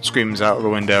Rudolph screams out of the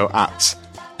window at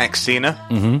Xtina,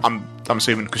 I'm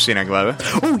assuming Christina Aguilera.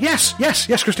 Oh, yes,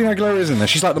 Christina Aguilera is in there.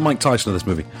 She's like the Mike Tyson of this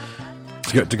movie.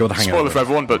 To go the hangout. Spoiler for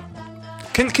everyone, but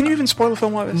can you even spoil a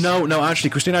film like this? No, actually,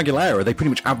 Christina Aguilera, they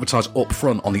pretty much advertise up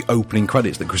front on the opening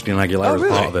credits that Christina Aguilera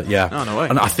is part of it, yeah. Oh, no way.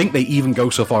 And I think they even go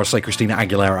so far as to say Christina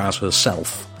Aguilera as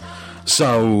herself.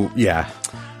 So, yeah.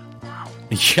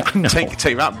 Yeah, I know.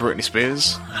 Take that, Britney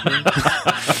Spears.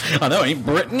 I know, ain't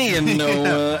Britney in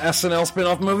no SNL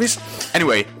spin-off movies.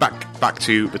 Anyway, back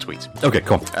to the tweet. Okay,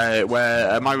 cool.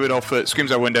 Where Maya Rudolph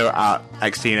screams out window at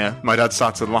Xtina. My dad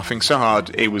started laughing so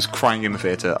hard he was crying in the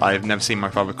theatre. I have never seen my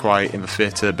father cry in the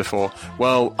theatre before.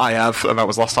 Well, I have, and that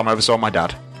was the last time I ever saw my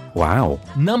dad. Wow.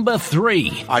 Number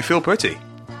 3. I Feel Pretty.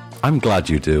 I'm glad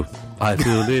you do. I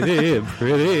feel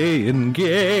pretty and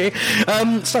gay.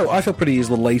 So, I Feel Pretty is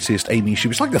the latest Amy Schumer.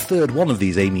 It's like the third one of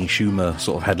these Amy Schumer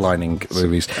sort of headlining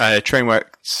movies.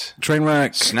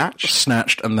 Trainwrecked.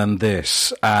 Snatched, and then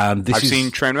this. And this I've seen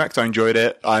Trainwrecked. I enjoyed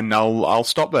it, and I'll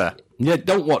stop there. Yeah,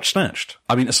 don't watch Snatched.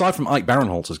 I mean, aside from Ike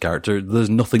Barinholtz's character, there's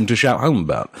nothing to shout home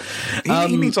about.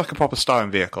 He needs like a proper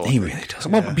starring vehicle. He really does.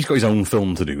 Well, he's got his own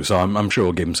film to do, so I'm sure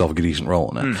he'll give himself a decent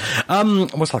role in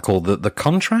it. What's that called? The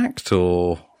Contract,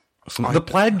 or something? The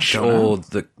Pledge, or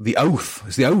the Oath?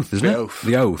 It's the Oath, isn't it?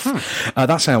 The Oath.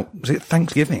 That's out. Is it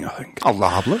Thanksgiving? I think. I'll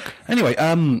have a look. Anyway,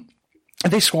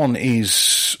 this one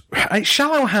is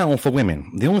Shallow Hal for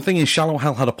women. The only thing is, Shallow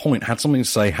Hal had a point, had something to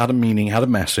say, had a meaning, had a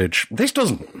message. This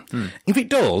doesn't. If it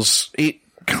does, it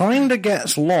kind of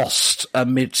gets lost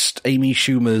amidst Amy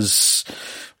Schumer's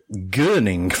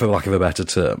gurning, for lack of a better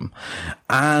term.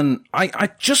 And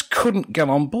I just couldn't get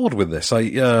on board with this.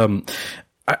 I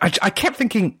kept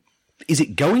thinking, is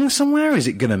it going somewhere? Is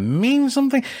it going to mean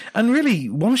something? And really,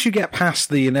 once you get past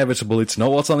the inevitable, it's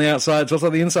not what's on the outside, it's what's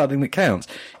on the inside thing that counts.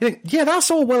 You think, yeah,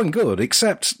 that's all well and good,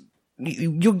 except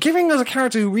you're giving us a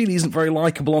character who really isn't very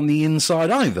likeable on the inside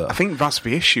either. I think that's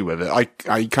the issue with it.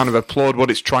 I kind of applaud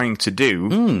what it's trying to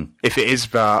do, if it is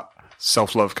that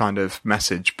self-love kind of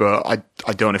message, but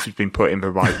I don't know if it's been put in the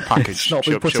right package. It's not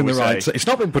been put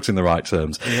in the right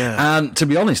terms. Yeah. And to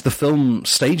be honest, the film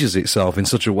stages itself in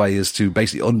such a way as to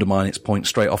basically undermine its point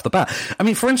straight off the bat. I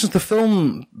mean, for instance, the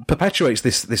film perpetuates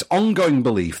this ongoing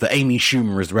belief that Amy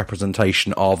Schumer is the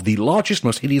representation of the largest,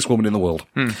 most hideous woman in the world.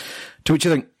 To which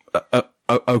you think,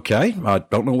 Okay, I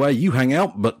don't know where you hang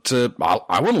out, but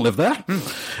I want to live there.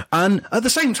 And at the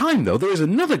same time, though, there is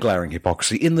another glaring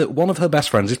hypocrisy in that one of her best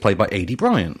friends is played by Adie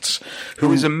Bryant,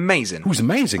 Who is amazing. Who's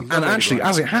amazing, and actually,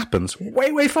 as it happens,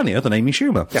 way funnier than Amy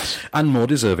Schumer. Yes. And more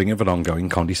deserving of an ongoing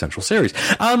Comedy Central series.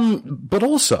 But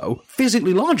also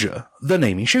physically larger than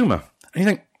Amy Schumer. And you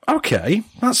think, okay,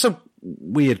 that's a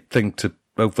weird thing to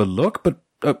overlook, but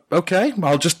okay,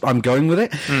 I'm going with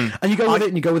it. And you go with it,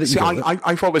 and you go with it. See,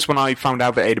 I thought this when I found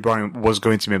out that Adie Bryant was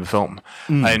going to be in the film.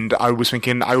 And I was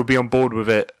thinking I would be on board with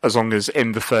it as long as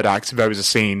in the third act there is a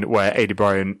scene where Adie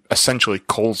Bryant essentially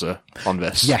calls her on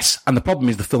this. Yes, and the problem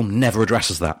is the film never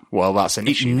addresses that. Well, that's an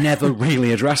issue. It never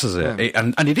really addresses it.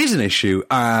 And it is an issue,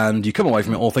 and you come away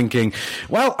from it all thinking,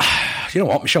 well, you know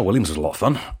what, Michelle Williams was a lot of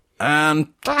fun. And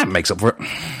that makes up for it.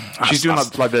 She's doing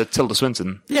like the Tilda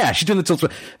Swinton. Yeah, she's doing the Tilda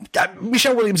Swinton.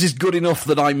 Michelle Williams is good enough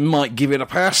that I might give it a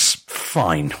pass.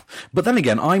 Fine. But then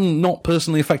again, I'm not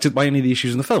personally affected by any of the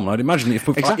issues in the film. I'd imagine if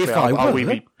I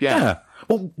were. Yeah.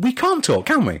 Well, we can't talk,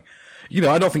 can we? You know,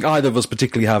 I don't think either of us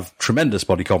particularly have tremendous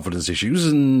body confidence issues,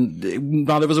 and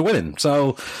neither of us are women.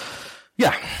 So,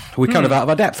 yeah, we're kind of out of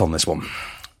our depth on this one.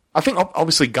 I think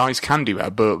obviously guys can do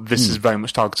that, but this is very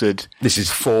much targeted. This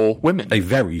is for women. A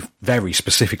very, very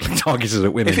specifically targeted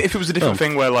at women. If it was a different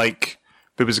thing where, like,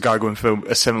 there was a guy going through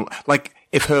a similar, like,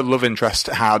 if her love interest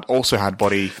had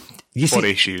body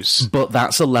issues. But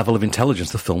that's a level of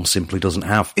intelligence the film simply doesn't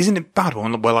have. Isn't it bad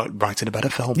when we're like writing a better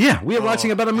film? Yeah, we're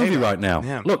writing a better movie right now.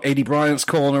 Yeah. Look, Adie Bryant's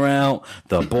calling her out.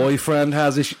 The boyfriend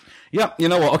has issues. Yeah, you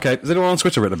know what? Okay, has anyone on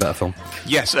Twitter written a better film?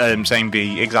 Yes, saying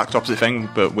the exact opposite thing,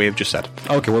 but we have just said.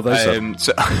 Okay, well, they said.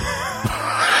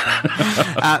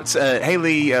 At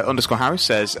Haley_Harris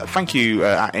says, thank you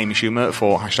at Amy Schumer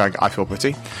for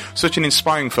 #IFeelPretty. Such an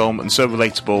inspiring film and so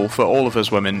relatable for all of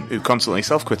us women who constantly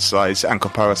self-criticise and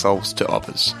compare ourselves to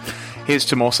others. Here's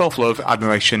to more self-love,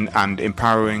 admiration and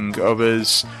empowering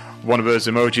others. One of those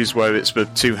emojis where it's the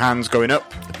two hands going up.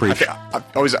 Preach. I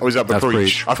was at the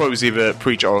preach. I thought it was either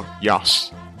preach or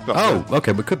yas.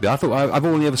 Okay, but could be. I thought I've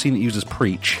only ever seen it used as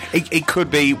preach. It could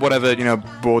be whatever,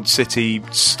 broad city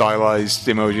stylized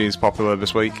emoji is popular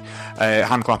this week.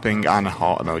 Hand clapping and a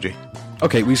heart emoji.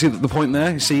 Okay, we see the point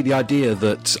there. You see the idea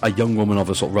that a young woman of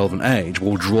a sort of relevant age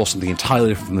will draw something entirely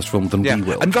different from this film than we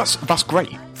will. And that's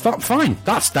great. Fine.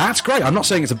 That's great. I'm not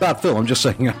saying it's a bad film. I'm just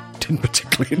saying I didn't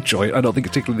particularly enjoy it. I don't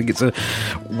particularly think it's a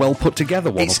well put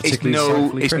together one.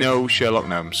 It's no Sherlock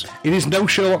Gnomes. It is no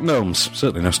Sherlock Gnomes.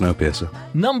 Certainly no Snowpiercer.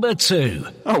 Number 2.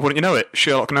 Oh, wouldn't you know it?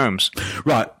 Sherlock Gnomes.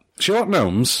 Right. Sherlock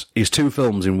Gnomes is 2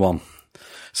 films in one.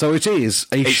 So it is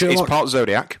Sherlock... It's part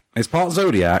Zodiac. It's part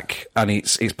Zodiac, and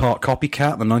it's part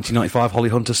Copycat, the 1995 Holly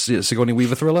Hunter Sigourney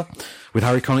Weaver thriller, with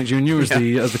Harry Connick Jr.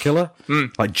 as the killer.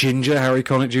 Like Ginger Harry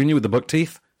Connick Jr. with the buck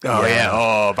teeth. Oh, yeah.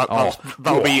 Oh,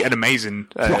 that'll be an amazing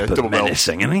double bill.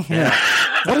 Menacing, isn't he? Yeah.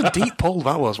 What a deep pull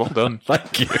that was. Well done.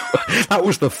 Thank you. That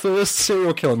was the first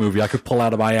serial killer movie I could pull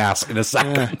out of my ass in a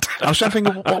second. Yeah. I was trying to think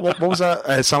of what was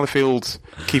that Sally Field,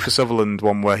 Kiefer Sutherland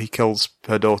one where he kills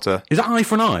her daughter. Is that Eye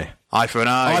for an Eye? Eye for an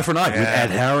Eye. Eye for an Eye with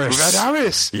Ed Harris. With Ed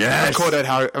Harris. Yes.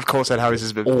 Of course, Ed Harris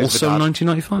is the also dad.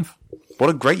 1995. What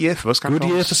a great year for us kind of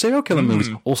films. Good year for serial killer movies.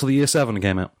 Also the year 7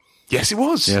 came out. Yes, it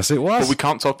was. Yes, it was. But we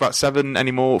can't talk about 7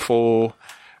 anymore for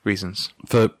reasons.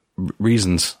 For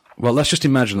reasons. Well, let's just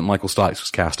imagine that Michael Stipe was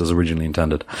cast as originally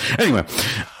intended. Anyway.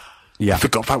 Yeah. I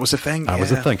forgot that was a thing. That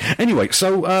was a thing. Anyway,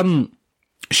 so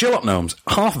Sherlock Gnomes,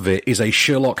 half of it is a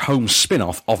Sherlock Holmes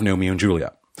spin-off of Romeo and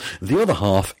Juliet. The other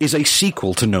half is a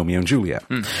sequel to Romeo and Juliet.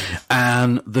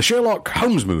 And the Sherlock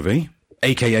Holmes movie,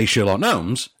 a.k.a. Sherlock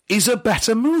Gnomes, is a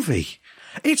better movie.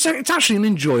 It's actually an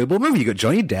enjoyable movie. You got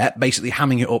Johnny Depp basically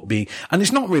hamming it up and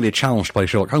it's not really a challenge to play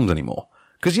Sherlock Holmes anymore.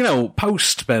 Because,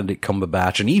 post Benedict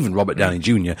Cumberbatch and even Robert Downey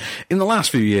Jr., in the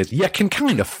last few years, you can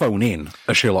kind of phone in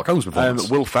a Sherlock Holmes performance.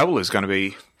 Will Ferrell is going to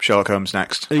be Sherlock Holmes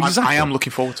next. Exactly. I am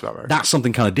looking forward to that. Right? That's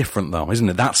something kind of different, though, isn't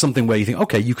it? That's something where you think,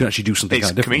 okay, you can actually do something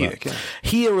kind of different. Comedic, yeah.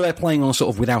 Here they're playing on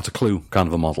sort of without a clue kind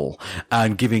of a model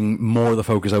and giving more of the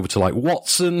focus over to like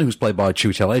Watson, who's played by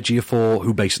Chiwetel Ejiofor,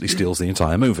 who basically steals the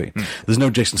entire movie. There's no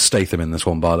Jason Statham in this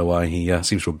one, by the way. He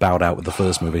seems to have bowed out with the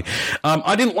first movie.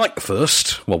 I didn't like the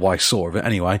first, well, what I saw of it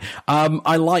anyway.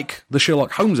 I like the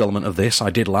Sherlock Holmes element of this.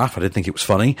 I did laugh. I did think it was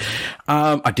funny.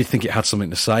 I did think it had something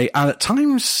to say. And at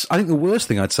times, I think the worst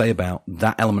thing I'd say about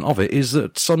that element of it is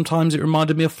that sometimes it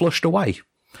reminded me of Flushed Away.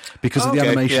 Because of the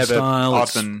animation style.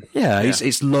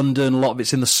 It's London, a lot of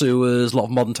it's in the sewers, a lot of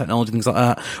modern technology, things like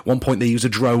that. At one point they use a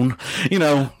drone.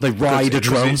 They ride a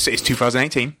drone. It's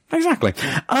 2018. Exactly.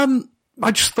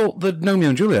 I just thought the Romeo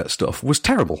and Juliet stuff was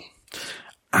terrible.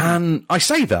 And I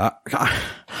say that...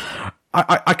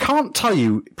 I can't tell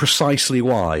you precisely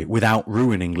why without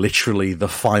ruining literally the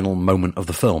final moment of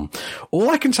the film. All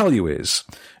I can tell you is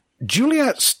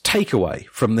Juliet's takeaway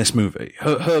from this movie,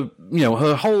 her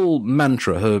whole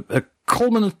mantra, her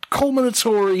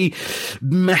culminatory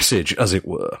message, as it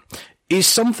were, is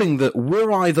something that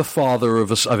were I the father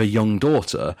of a young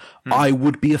daughter, I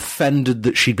would be offended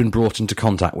that she'd been brought into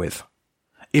contact with.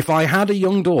 If I had a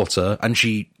young daughter and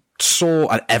she saw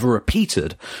and ever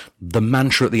repeated the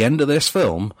mantra at the end of this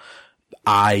film,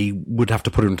 I would have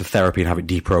to put her into therapy and have it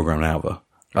deprogrammed out of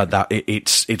her.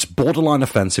 It's borderline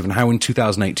offensive, and how in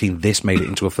 2018 this made it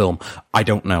into a film, I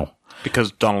don't know.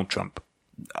 Because Donald Trump.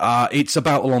 It's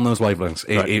about along those wavelengths.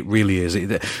 It really is.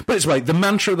 But it's right. The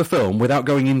mantra of the film, without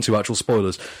going into actual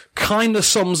spoilers, kind of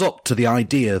sums up to the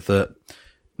idea that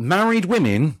married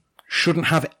women shouldn't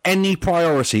have any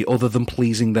priority other than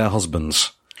pleasing their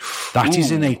husbands. That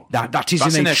is in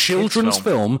a children's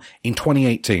film in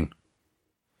 2018.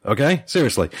 Okay?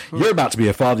 Seriously. You're about to be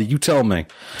a father, you tell me.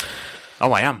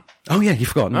 Oh, I am. Oh, yeah, you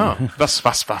forgot. Oh,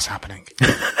 that's happening.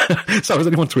 So, has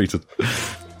anyone tweeted?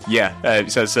 Yeah,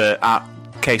 it says, at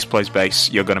Case Plays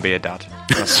Bass, you're going to be a dad.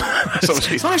 That's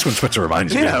it's nice when Twitter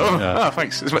reminds you. Oh,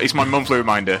 thanks. It's my monthly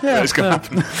reminder that it's going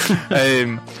to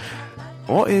happen.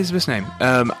 What is this name?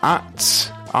 At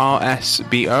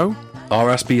RSBO?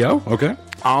 RSBO, okay.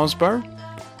 Arsbo?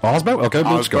 Okay,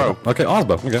 Arsbo. Okay,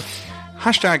 Arsbo, okay.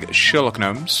 Hashtag Sherlock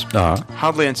Gnomes.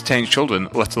 Hardly entertains children,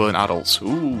 let alone adults.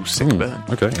 Ooh, sick burn.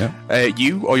 Okay, yeah.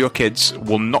 You or your kids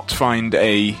will not find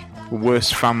a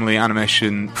worse family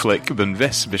animation flick than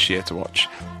this year to watch.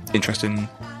 Interesting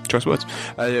choice words.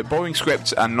 Boring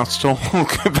script and not at all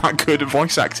that good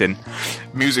voice acting.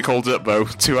 Music holds up though,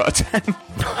 2 out of 10.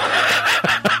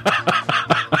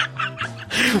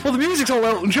 Well, the music's all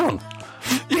Elton John.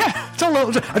 Yeah, it's all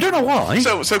Elton John. I don't know why.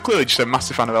 So clearly just a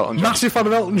massive fan of Elton John. Massive fan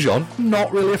of Elton John,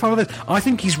 not really a fan of this. I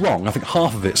think he's wrong. I think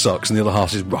half of it sucks and the other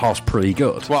half's pretty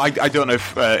good. Well, I don't know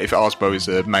if Arsbo is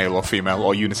a male or female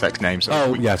or unisex name,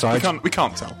 so we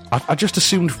can't tell. I just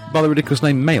assumed by the ridiculous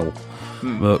name male.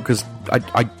 Because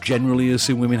I generally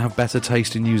assume women have better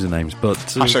taste in usernames, but...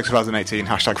 Hashtag 2018,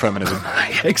 hashtag feminism.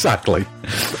 Exactly.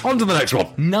 On to the next one.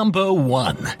 Number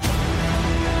 1.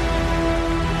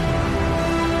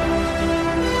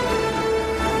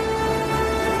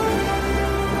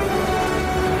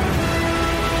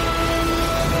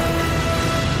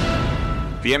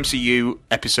 The MCU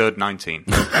episode 19.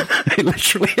 It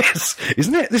literally is,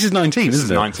 isn't it? This is 19,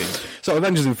 isn't it? 19. So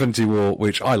Avengers Infinity War,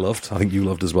 which I loved, I think you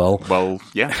loved as well. Well,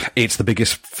 yeah. It's the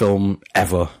biggest film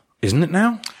ever, isn't it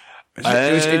now?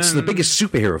 It's the biggest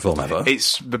superhero film ever.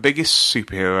 It's the biggest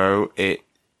superhero.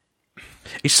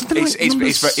 It's something like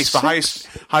it's the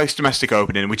highest domestic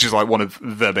opening, which is like one of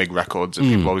the big records that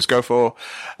people always go for.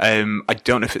 I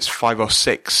don't know if it's 5 or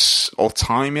 6 all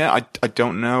time yet. I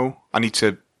don't know. I need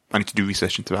to do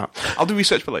research into that. I'll do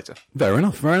research for later. Fair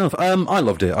enough. I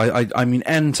loved it. I mean,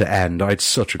 end to end, I had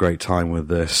such a great time with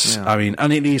this. Yeah. I mean,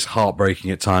 and it is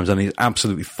heartbreaking at times, and it's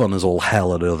absolutely fun as all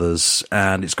hell at others,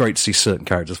 and it's great to see certain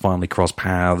characters finally cross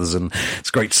paths, and it's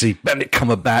great to see Benedict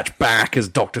Cumberbatch back as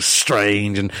Doctor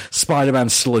Strange, and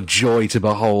Spider-Man's still a joy to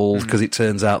behold, because it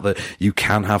turns out that you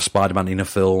can have Spider-Man in a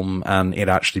film, and it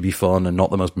actually be fun, and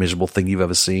not the most miserable thing you've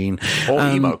ever seen.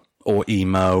 Or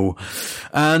emo,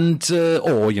 and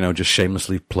or just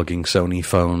shamelessly plugging Sony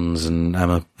phones and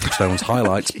Emma Stone's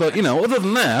highlights. But other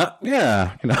than that,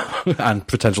 yeah, and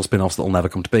potential spin-offs that'll never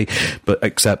come to be, but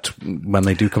except when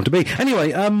they do come to be.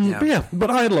 Anyway, but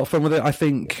I had a lot of fun with it. I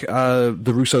think the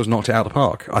Russos knocked it out of the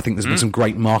park. I think there's been some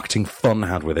great marketing fun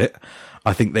had with it.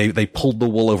 I think they pulled the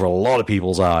wool over a lot of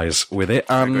people's eyes with it,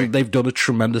 and they've done a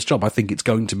tremendous job. I think it's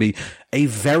going to be a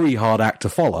very hard act to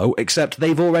follow, except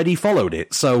they've already followed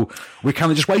it, so we're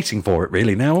kind of just waiting for it,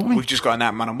 really, now, aren't we? We've just got an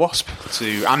Ant-Man and Wasp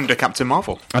and a Captain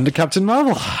Marvel.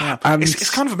 Yeah. And it's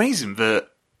kind of amazing that,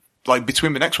 like,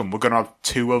 between the next one, we're going to have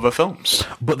 2 other films.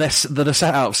 But they're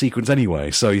set out of sequence anyway,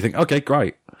 so you think, okay,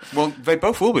 great. Well, they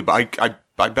both will be, but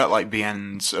I bet like the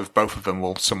ends of both of them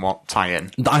will somewhat tie in.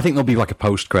 I think there'll be like a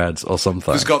post-credits or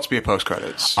something. There's got to be a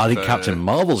post-credits. I think Captain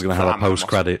Marvel's going to have a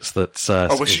post-credits that's...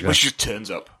 which just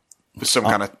turns up. There's some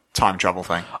kind of time travel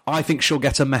thing. I think she'll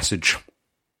get a message.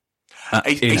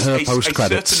 In her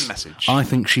post-credits. A certain message. I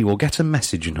think she will get a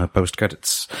message in her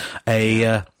post-credits.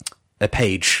 A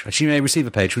page. She may receive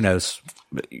a page, who knows?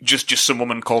 Just some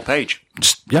woman called Paige.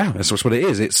 That's what it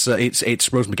is. It's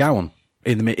Rose McGowan.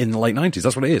 In the late 90s,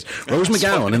 that's what it is. Rose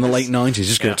McGowan in the late 90s is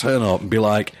just going to turn up and be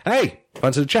like, hey,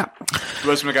 fancy the chat.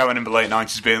 Rose McGowan in the late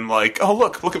 90s being like, oh,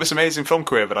 look at this amazing film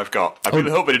career that I've got. I really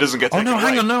hope that it doesn't get taken away.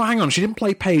 Hang on. She didn't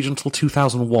play Paige until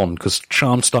 2001, because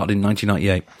Charmed started in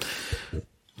 1998.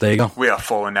 There you go. We are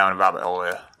falling down a rabbit hole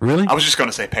here. Really? I was just going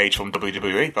to say Paige from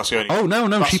WWE. That's the only. Oh, no.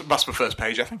 That's the first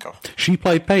Paige I think of. She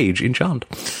played Paige in Charmed.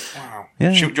 Wow.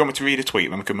 Yeah. Do you want me to read a tweet,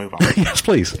 then we can move on? Yes,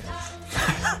 please.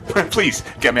 Please,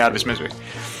 get me out of this misery.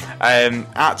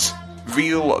 At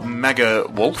Real Mega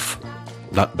Wolf.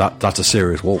 That's a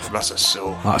serious wolf. That's a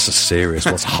soul. That's a serious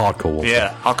wolf. That's a hardcore wolf.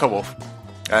 Yeah, hardcore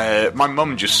wolf. My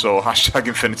mum just saw #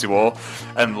 Infinity War,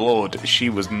 and Lord,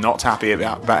 she was not happy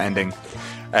about that ending.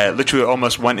 Literally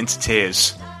almost went into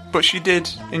tears. But she did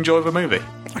enjoy the movie.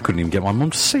 I couldn't even get my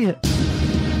mum to see it.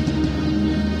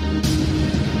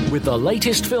 With the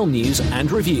latest film news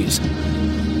and reviews.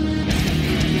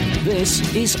 This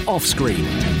is Offscreen,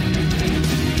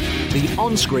 the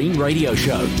on-screen radio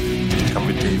show. Come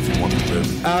with me if you want to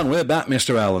live. And we're back,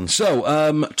 Mr. Allen.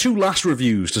 So, 2 last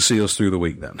reviews to see us through the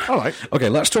week then. All right. Okay,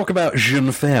 let's talk about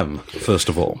Jeune Femme, first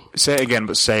of all. Say it again,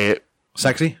 but say it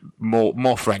Sexy?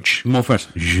 more French. More French.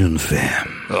 Jeune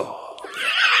Femme. Oh.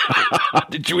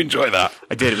 Did you enjoy that?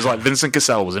 I did. It was like Vincent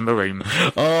Cassel was in the room.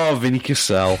 Oh, Vinny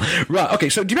Cassel. Right, okay,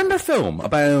 so do you remember a film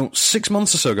about 6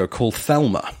 months or so ago called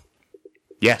Thelma?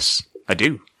 Yes, I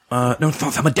do. No, not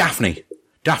Thelma, Daphne.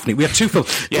 Daphne. We had 2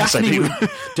 films. Yes, Daphne, I do.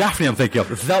 Daphne, I'm thinking of.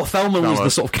 Thelma was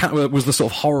the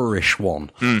sort of horror-ish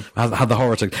one. Had the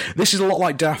horror thing. This is a lot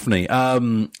like Daphne.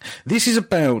 This is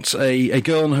about a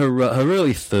girl in her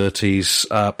early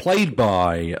 30s, played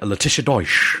by Letitia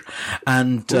Deutsch,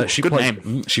 and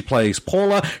she plays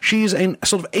Paula. She's a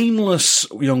sort of aimless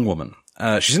young woman.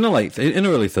 She's in her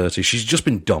early 30s. She's just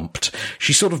been dumped.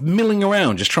 She's sort of milling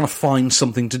around, just trying to find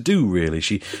something to do, really.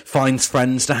 She finds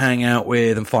friends to hang out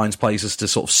with and finds places to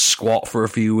sort of squat for a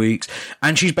few weeks.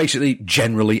 And she's basically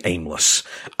generally aimless.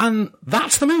 And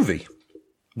that's the movie.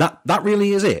 That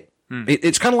really is it.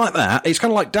 It's kind of like that. It's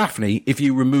kind of like Daphne if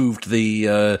you removed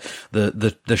the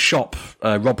shop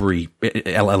robbery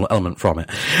element from it.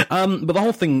 But the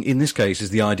whole thing in this case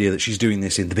is the idea that she's doing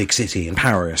this in the big city in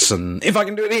Paris, and if I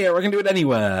can do it here, I can do it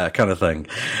anywhere, kind of thing.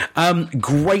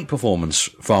 Great performance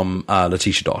from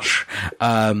Letitia Deutsch.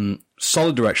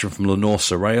 Solid direction from Lenore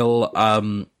Sorel.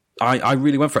 I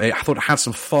really went for it. I thought it had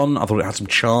some fun. I thought it had some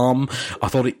charm. I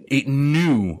thought it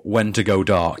knew when to go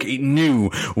dark. It knew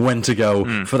when to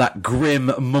go for that grim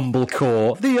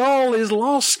mumblecore, the all is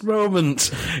lost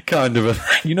moment kind of a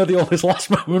thing. You know, the all is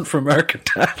lost moment from American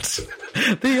Dad?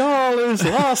 The all is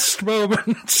lost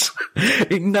moment.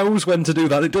 It knows when to do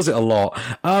that. It does it a lot.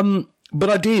 But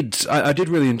I did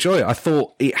really enjoy it. I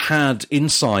thought it had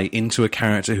insight into a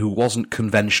character who wasn't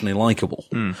conventionally likable.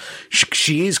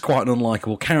 She is quite an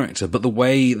unlikable character, but the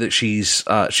way that she's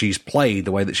played,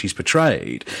 the way that she's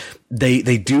portrayed,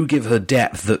 they do give her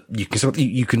depth that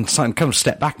you can kind of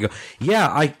step back and go,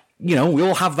 yeah, we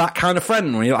all have that kind of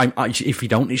friend. If you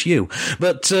don't, it's you.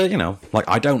 But, like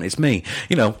I don't, it's me.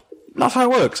 That's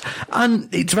how it works. And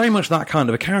it's very much that kind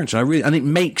of a character. And it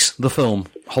makes the film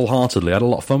wholeheartedly. I had a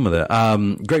lot of fun with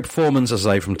it. Great performance, as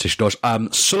I say, from Tish Deutsch.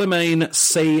 Suleiman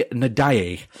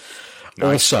Seynaday.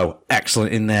 Nice. Also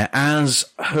excellent in there as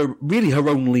her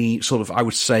only sort of, I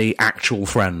would say, actual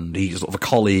friend. He's sort of a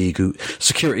colleague,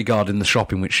 security guard in the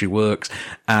shop in which she works,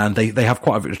 and they have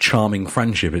quite a charming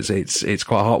friendship. It's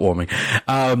quite heartwarming.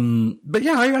 But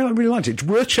yeah, I really liked it. It's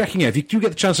worth checking out. If you do get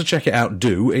the chance to check it out,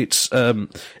 do. It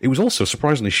was also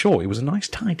surprisingly short. It was a nice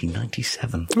tidy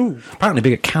 97. Ooh. Apparently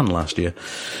big at Cannes last year.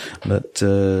 But,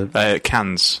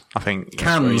 Cannes, I think.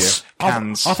 Cannes.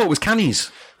 Cannes. I thought it was Cannies.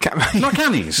 Not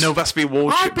Cannies. No, that's the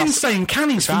award. I've been saying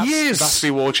Cannies for years. That's the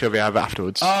award show we have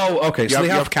afterwards. Oh, okay. You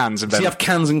have cans and then... So you have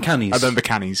cans and Cannies. And then the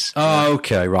Cannies. Oh,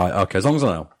 okay, right. Okay, as long as I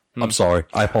know. I'm sorry.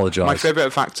 I apologise. My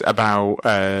favourite fact about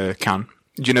Cannes,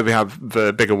 do you know they have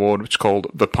the big award which is called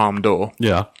the Palme d'Or?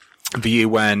 Yeah. The year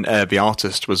when The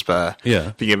Artist was there,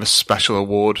 they gave a special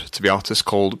award to the artist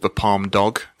called the Palm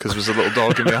Dog, because there was a little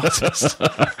dog in The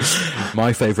Artist.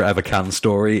 My favourite ever Cannes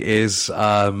story is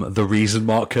the reason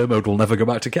Mark Kermode will never go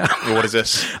back to Cannes. What is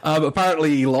this?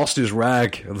 Apparently he lost his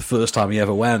rag the first time he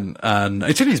ever went, and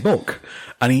it's in his book.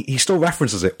 And he still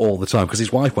references it all the time, because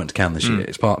his wife went to Cannes this year,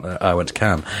 his partner went to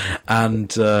Cannes, and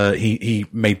he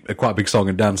made quite a big song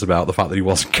and dance about the fact that he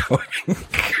wasn't going.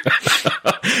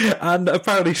 And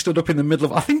apparently stood up in the middle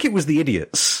of, I think it was The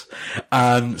Idiots,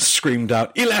 and screamed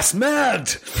out, "Il est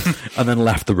mad!" and then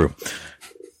left the room.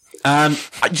 And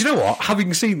do you know what?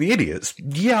 Having seen The Idiots,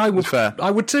 yeah, I would. Fair.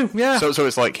 I would too. Yeah. So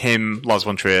it's like him, Lars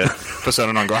von Trier,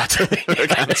 persona non grata.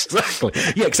 Exactly.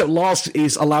 Yeah, except Lars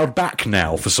is allowed back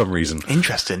now for some reason.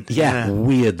 Interesting. Yeah,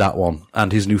 weird that one.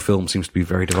 And his new film seems to be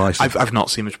very divisive. I've not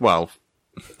seen much. Well,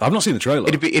 I've not seen the trailer.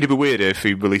 It'd be weird if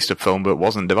he released a film but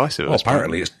wasn't divisive. Well,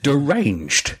 apparently it's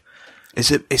deranged.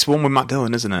 It's one with Matt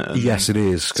Dillon, isn't it? Yes, it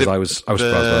is. Because I was surprised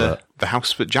by that. the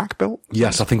house that Jack built?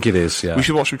 Yes, I think it is, yeah. We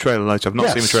should watch the trailer later. I've not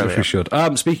seen the trailer we yet. should.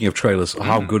 Speaking of trailers,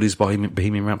 how good is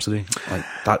Bohemian Rhapsody? Like,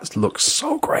 that looks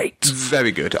so great.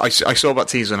 Very good. I saw that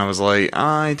teaser and I was like,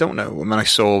 I don't know. And then I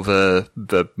saw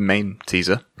the main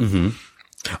teaser. Mm-hmm.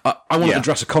 I want to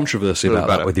address a controversy about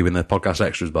that with you in the podcast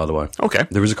extras, by the way. Okay.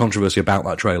 There is a controversy about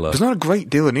that trailer. There's not a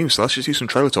great deal of news, so let's just do some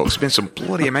trailer talk. There's been some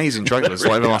bloody amazing trailers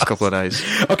like the last couple of days.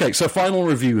 Okay, so final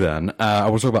review then. I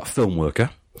want to talk about Film Worker.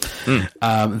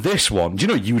 This one, do you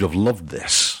know you would have loved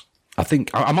this? I think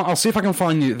I'll see if I can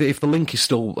find you, if the link is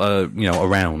still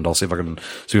around. I'll see if I can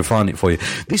find it for you.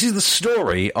 This is the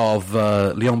story of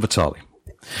Leon Vitali,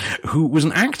 who was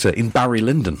an actor in Barry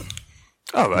Lyndon.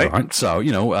 Oh, right. So,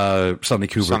 Stanley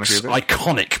Kubrick's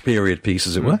iconic period piece,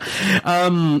 as it were.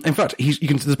 In fact,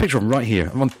 there's a picture of him right here.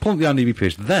 I'm pulling the IMDb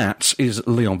page. That is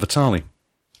Leon Vitali.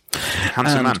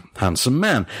 Handsome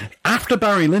man. After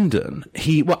Barry Lyndon,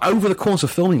 over the course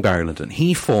of filming Barry Lyndon,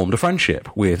 he formed a friendship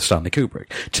with Stanley Kubrick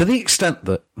to the extent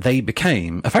that they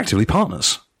became effectively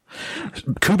partners.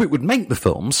 Kubrick would make the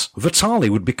films. Vitali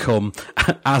would become,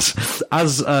 as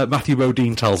Matthew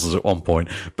Modine tells us at one point,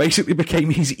 basically became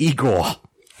his Igor.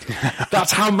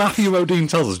 That's how Matthew Modine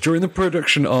tells us. During the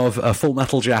production of Full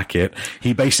Metal Jacket,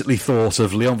 he basically thought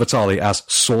of Leon Vitali as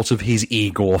sort of his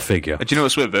Igor figure. Do you know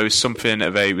what's weird? There was something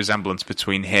of a resemblance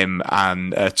between him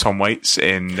and Tom Waits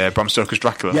in Bram Stoker's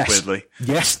Dracula, weirdly.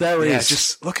 Yes, there is.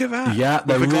 Just look at that. Yeah,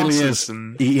 there really is.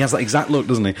 He has that exact look,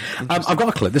 doesn't he? I've got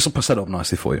a clip. This will set up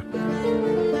nicely for you.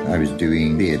 I was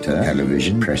doing theatre,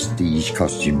 television, prestige,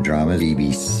 costume dramas,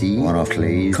 BBC, one-off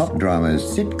plays, cop dramas,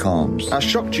 sitcoms. I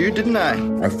shocked you, didn't I?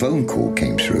 A phone call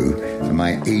came through, and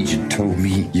my agent told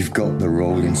me, "You've got the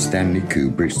role in Stanley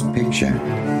Kubrick's picture."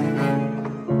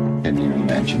 Can you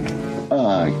imagine?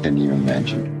 Can you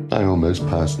imagine? I almost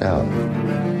passed out.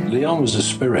 Leon was a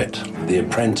spirit, the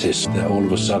apprentice that all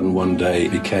of a sudden one day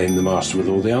became the master with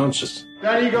all the answers.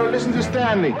 There you go, listen to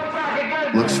Stanley.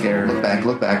 Look scared,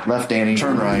 look back, left Danny,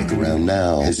 turn right. Look around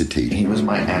now, hesitate. He was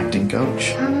my acting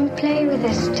coach. Come and play with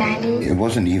us, Danny. It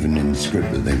wasn't even in the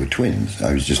script that they were twins.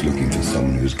 I was just looking for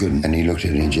someone who was good. And he looked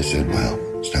at it and he just said, well,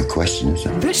 there's no question, is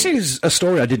there? This is a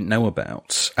story I didn't know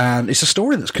about, and it's a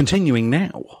story that's continuing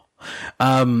now.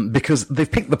 Because they've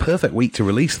picked the perfect week to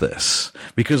release this.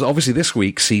 Because obviously this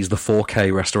week sees the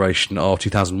 4K restoration of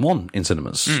 2001 in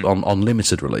cinemas on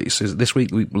limited release. Is it this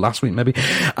week? Last week, maybe?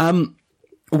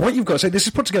 What you've got to say, this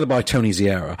is put together by Tony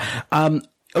Ziera.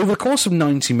 Over the course of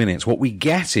 90 minutes, what we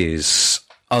get is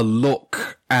a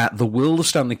look at the world of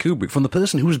Stanley Kubrick from the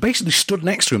person who was basically stood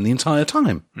next to him the entire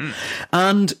time.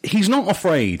 And he's not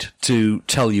afraid to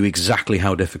tell you exactly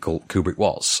how difficult Kubrick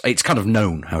was. It's kind of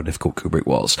known how difficult Kubrick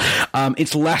was.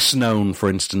 It's less known, for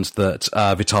instance, that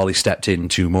Vitali stepped in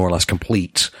to more or less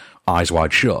complete Eyes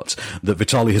Wide Shut, that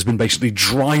Vitali has been basically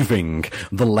driving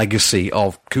the legacy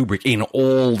of Kubrick in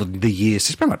all the years.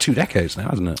 It's been about 2 decades now,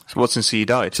 hasn't it? So what, since he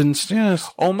died? Since, yes.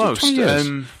 Almost. He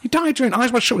died during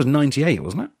Eyes Wide Shut was 98,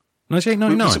 wasn't it? 98,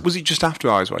 99? Was he just after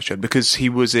Eyes Wide Shut? Because he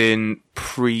was in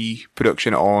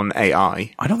pre-production on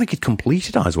AI. I don't think he'd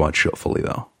completed Eyes Wide Shut fully,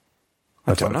 though.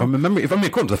 I don't know. If I'm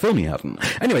according to the film, he hadn't.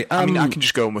 Anyway, I can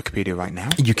just go on Wikipedia right now.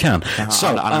 You can.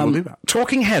 So, I will do that.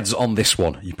 Talking heads on this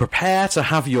one. You prepare to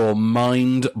have your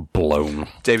mind blown.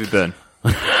 David Byrne.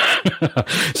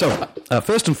 So,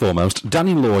 first and foremost,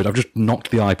 Danny Lloyd. I've just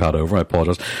knocked the iPad over. I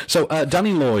apologise. So,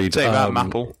 Danny Lloyd. Take that,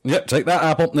 Apple. Yep, take that,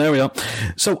 Apple. There we are.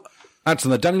 So,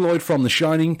 actually, Danny Lloyd from The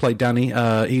Shining played Danny.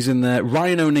 He's in there.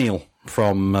 Ryan O'Neal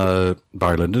from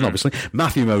Barry Lyndon, obviously.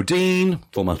 Matthew Modine,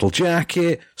 Full Metal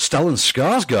Jacket. Stellan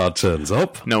Skarsgård turns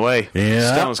up. No way.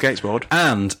 Yeah. Stellan Skateboard.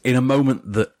 And in a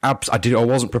moment that I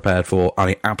wasn't prepared for, and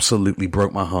it absolutely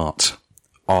broke my heart,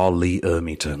 R. Lee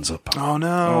Ermey turns up. Oh, no.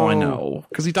 Oh, I know.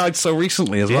 Because he died so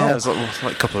recently as well. Yeah, it was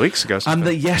like a couple of weeks ago. And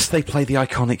yes, they play the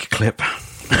iconic clip.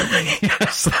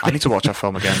 Yes, I need to watch that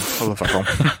film again. I love that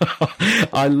film.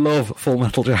 I love Full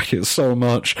Metal Jacket so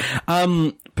much.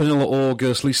 Pernilla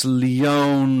August, Lisa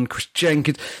Leone, Chris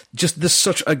Jenkins. Just, there's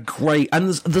such a great,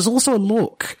 and there's also a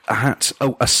look at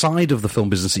a side of the film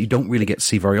business that you don't really get to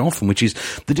see very often, which is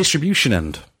the distribution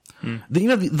end. The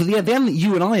end that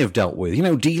you and I have dealt with,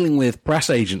 dealing with press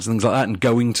agents and things like that, and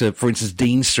going to, for instance,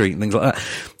 Dean Street and things like that.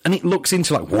 And it looks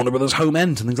into like Warner Brothers Home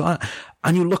End and things like that.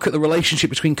 And you look at the relationship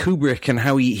between Kubrick and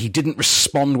how he didn't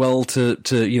respond well to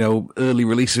early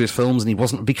releases of his films, and he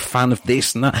wasn't a big fan of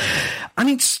this and that. And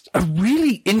it's a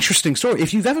really interesting story.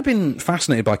 If you've ever been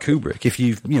fascinated by Kubrick, if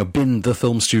you've, been the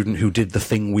film student who did the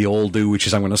thing we all do, which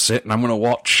is I'm going to sit and I'm going to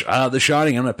watch The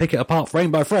Shining, I'm going to pick it apart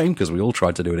frame by frame, because we all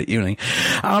tried to do it at uni.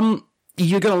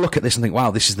 You're going to look at this and think,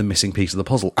 wow, this is the missing piece of the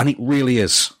puzzle. And it really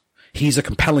is. He's a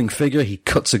compelling figure. He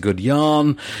cuts a good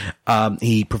yarn.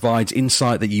 He provides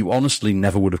insight that you honestly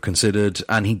never would have considered,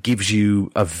 and he gives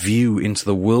you a view into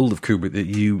the world of Kubrick that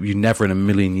you never in a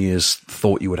million years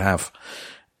thought you would have.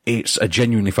 It's a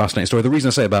genuinely fascinating story. The reason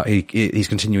I say about he's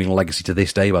continuing a legacy to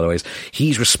this day, by the way, is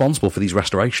he's responsible for these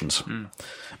restorations.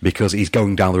 Because he's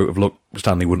going down the route of, look,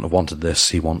 Stanley wouldn't have wanted this,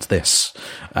 he wants this.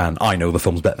 And I know the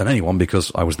film's better than anyone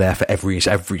because I was there for every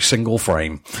single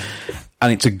frame.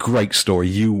 And it's a great story.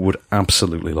 You would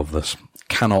absolutely love this.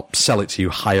 Cannot sell it to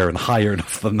you higher and higher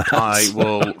enough than that. I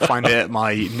will find it at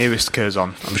my nearest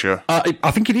Curzon, I'm sure. I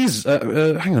think it is.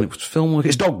 Hang on, it was film work.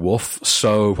 It's Dog Wolf,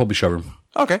 so probably showroom.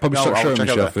 Okay. Probably showroom in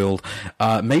Sheffield.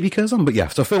 Maybe Curzon, but yeah.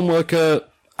 So film worker,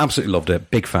 absolutely loved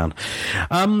it. Big fan.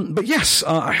 But yes,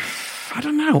 I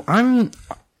don't know.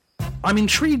 I'm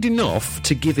intrigued enough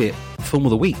to give it Film of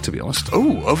the Week, to be honest.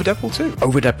 Oh, over Deadpool 2.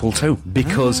 Over Deadpool 2.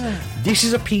 Because this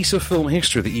is a piece of film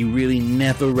history that you really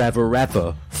never, ever,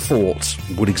 ever thought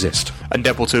would exist. And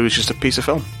Deadpool 2 is just a piece of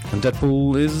film. And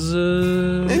Deadpool is...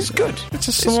 it's good. It's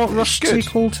a somewhat rushed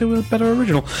sequel to a better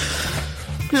original.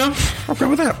 You know, I'll go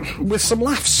with that. With some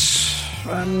laughs.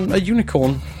 And a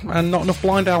unicorn. And not enough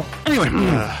blind owl. Anyway.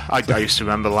 I used to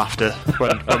remember laughter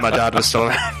when my dad was still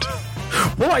around.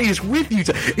 What is with you?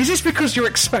 Is this because you're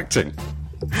expecting?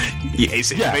 Yeah,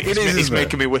 it's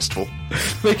making me wistful.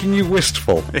 Making you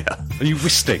wistful? Yeah. Are you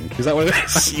wisting? Is that what it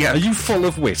is? Yeah. Are you full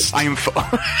of whist? I am full.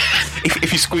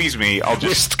 if you squeeze me, I'll just...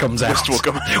 Whist comes out. Whist will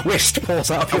come out. Whist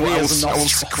pours out of your ears and I will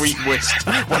scream whist.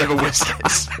 Whatever whist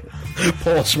is.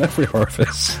 Pours from every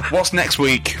orifice. What's next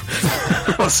week?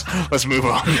 Let's move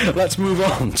on. Let's move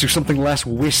on to something less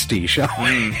whisty, shall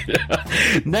we?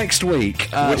 Next week,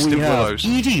 we have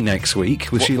Edie next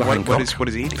week with Sheila Hancock. What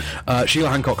is Edie? Sheila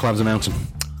Hancock climbs a mountain.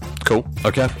 Cool.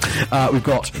 Okay. We've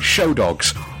got Show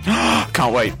Dogs.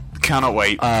 Can't wait. Cannot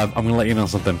wait. I'm going to let you know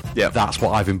something. Yeah. That's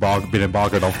what I've been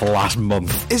embargoed on for the last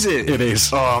month. Is it? It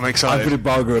is. Oh, I'm excited. I've been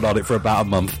embargoed on it for about a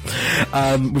month.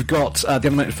 We've got the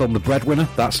animated film The Breadwinner.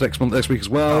 That's next week as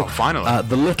well. Oh, finally.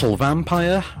 The Little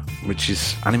Vampire, which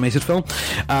is animated film.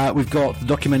 We've got the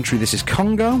documentary This is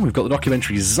Congo. We've got the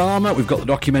documentary Zama. We've got the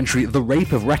documentary The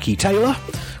Rape of Reki Taylor.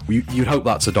 You'd hope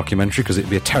that's a documentary because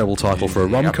it'd be a terrible title for a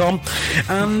rom-com.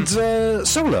 And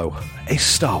Solo, a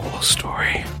Star Wars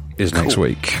story, is next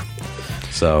week.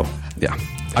 So, yeah.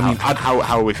 I mean, how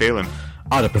are we feeling?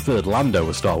 I'd have preferred Lando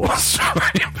a Star Wars story.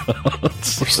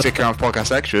 If you stick around for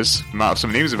Podcast Extras, we might have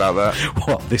some news about that.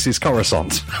 What? This is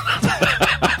Coruscant.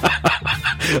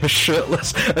 a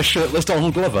shirtless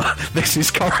Donald Glover. This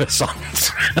is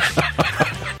Coruscant.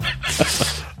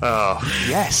 Oh,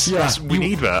 yes. We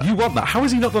need that. You want that. How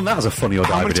has he not done that as a Funny or Die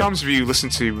How many video? times have you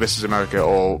listened to This is America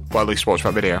or at least watched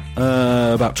that video?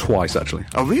 About twice, actually.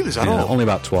 Oh, really? Is that all? Only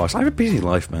about twice. I have a busy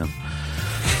life, man.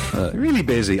 Really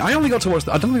busy. I only got to watch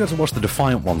the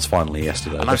Defiant ones finally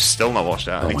yesterday. And I've still not watched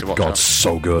that. I need to watch God, that.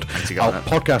 so good.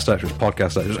 Podcast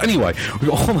extras. Anyway, we've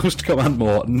got all those to come and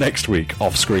more next week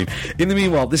off screen. In the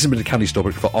meanwhile, this has been a Candy Store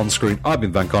for On Screen. I've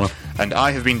been Van Connor. And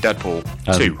I have been Deadpool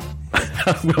 2.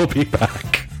 We'll be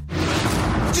back.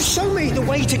 Just show me the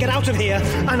way to get out of here,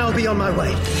 and I'll be on my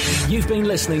way. You've been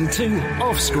listening to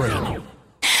Off Screen.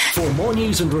 For more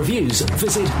news and reviews,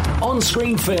 visit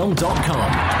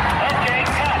onscreenfilm.com.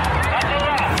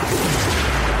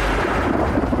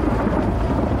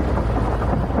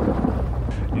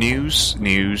 News.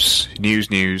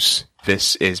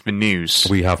 This is the news.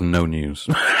 We have no news.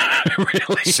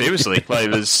 Really? Seriously,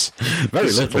 there's very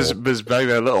little. There's very,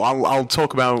 very little. I'll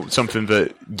talk about something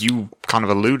that you kind of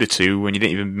alluded to when you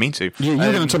didn't even mean to. Yeah, you're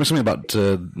going to tell me something about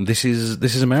This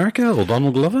is America or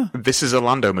Donald Glover? This is a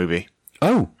Lando movie.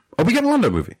 Oh. Are we getting a Lando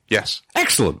movie? Yes.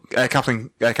 Excellent. Kathleen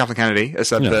Kennedy has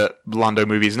said that Lando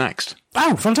movie is next.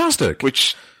 Oh, fantastic.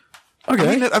 Which...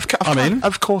 Okay.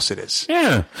 Of course it is.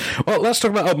 Yeah. Well, let's talk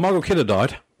about Margot Kidder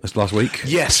died this last week.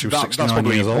 Yes, she was that's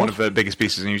probably one of the biggest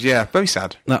pieces of news. Yeah, very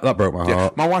sad. That broke my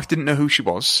heart. My wife didn't know who she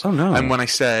was. Oh, no. And when I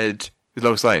said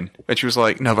Lois Lane, and she was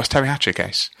like, no, that's Terry Hatcher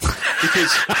case.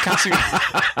 Because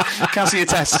Cassie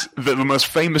attests that the most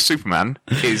famous Superman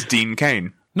is Dean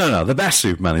Cain. No, the best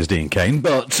Superman is Dean Cain,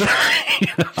 but...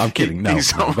 I'm kidding, no.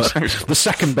 But the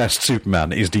second best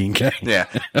Superman is Dean Cain. Yeah.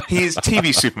 He is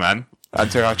TV Superman,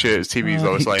 and Terry Hatcher is TV's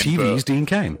Lois Lane. TV's Dean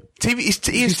Cain. He is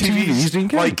TV's Dean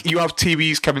Cain. Like, you have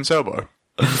TV's Kevin Sorbo.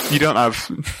 You don't have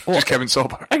just Kevin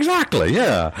Sorbo. Exactly,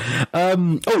 yeah.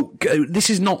 This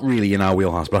is not really in our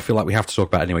wheelhouse, but I feel like we have to talk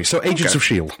about it anyway. So, Agents of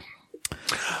S.H.I.E.L.D.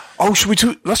 Oh, should we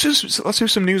let's do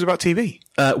some news about TV.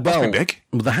 Well, been big.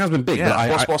 There has been big. Yeah,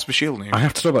 but what's the S.H.I.E.L.D. news? I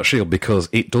have to talk about S.H.I.E.L.D. because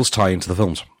it does tie into the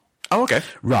films. Oh, okay.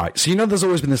 Right. So, there's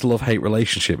always been this love-hate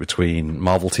relationship between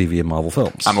Marvel TV and Marvel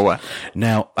Films. I'm aware.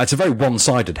 Now, it's a very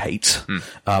one-sided hate.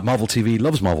 Marvel TV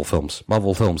loves Marvel Films.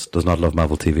 Marvel Films does not love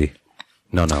Marvel TV.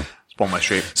 No. It's one way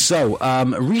street. So,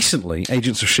 recently,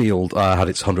 Agents of S.H.I.E.L.D. had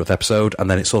its 100th episode,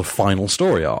 and then its sort of final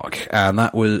story arc. And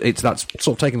that's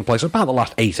sort of taken place about the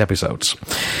last 8 episodes.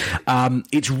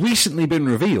 It's recently been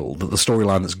revealed that the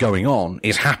storyline that's going on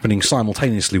is happening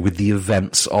simultaneously with the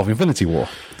events of Infinity War.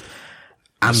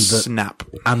 And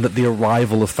that the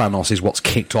arrival of Thanos is what's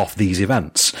kicked off these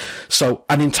events. So,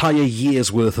 an entire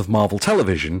year's worth of Marvel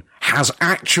television has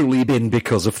actually been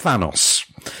because of Thanos.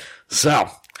 So,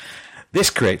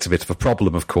 this creates a bit of a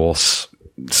problem, of course.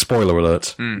 Spoiler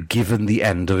alert, given the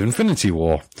end of Infinity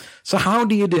War. So how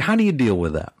do you deal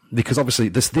with that? Because obviously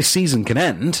this season can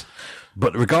end,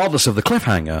 but regardless of the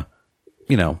cliffhanger,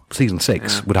 season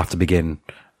 6 would have to begin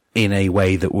in a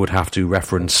way that would have to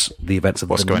reference the events of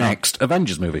the next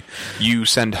Avengers movie. You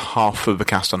send half of the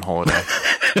cast on holiday.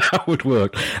 That would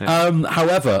work. Yeah.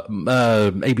 However,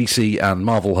 ABC and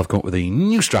Marvel have come up with a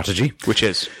new strategy. Which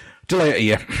is? Delay it a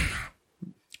year.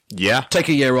 Yeah. Take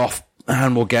a year off,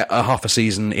 and we'll get a half a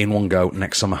season in one go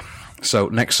next summer. So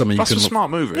next summer That's a smart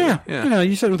move, really. Yeah,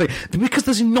 you certainly think. Because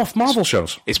there's enough Marvel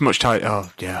shows. It's much tighter.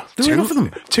 Oh, yeah. There's enough of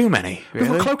them. Too many, really.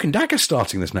 We've got Cloak and Dagger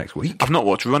starting this next week. I've not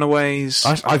watched Runaways.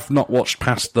 I've not watched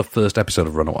past the first episode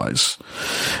of Runaways.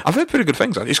 I've heard pretty good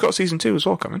things. It's got season 2 as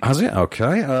well coming. Has it?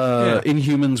 Okay.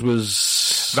 Inhumans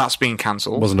was... That's being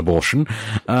cancelled. Was an abortion.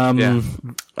 What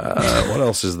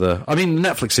else is there? I mean,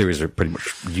 Netflix series are pretty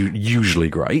much usually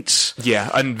great.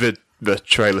 Yeah, and the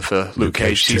trailer for Luke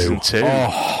Cage season 2.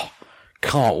 Oh,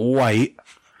 can't wait.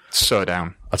 So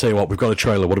down. I'll tell you what, we've got a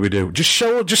trailer. What do we do? Just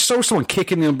show someone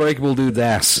kicking the Unbreakable dude's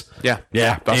ass. Yeah.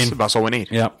 That's all we need.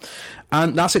 Yeah.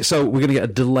 And that's it. So we're going to get a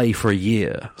delay for a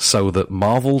year so that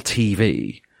Marvel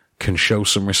TV can show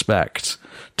some respect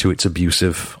to its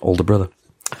abusive older brother.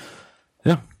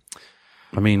 Yeah.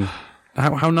 I mean,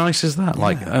 how nice is that?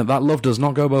 Like, that love does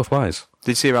not go both ways.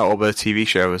 Did you see about all the TV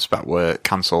shows that were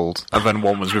cancelled and then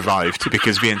one was revived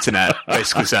because the internet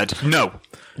basically said, no,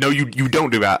 you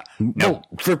don't do that. No.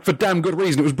 Well, for damn good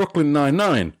reason. It was Brooklyn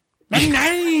Nine-Nine.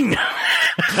 Nine!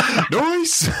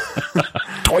 Nice!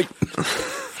 Toy.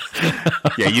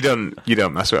 Yeah, you don't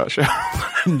mess with that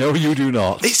show. No, you do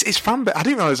not. It's fan base. I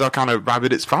didn't realise how kind of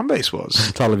rabid its fan base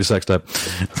was. Tell your sex tape.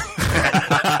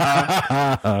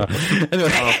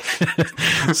 Anyway,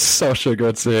 such a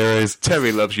good series.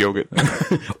 Terry loves yogurt.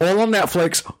 All on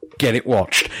Netflix. Get it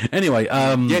watched. Anyway,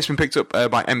 it's been picked up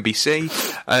by NBC.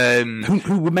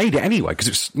 Who made it anyway? Because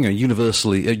it's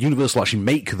Universal actually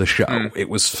make the show. It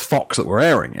was Fox that were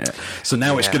airing it, so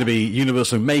now it's going to be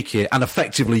Universal who make it, and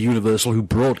effectively Universal who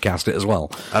broadcast it as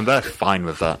well. And they're fine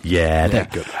with that. Yeah, they're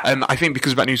good. I think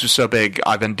because that news was so big,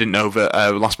 I then didn't know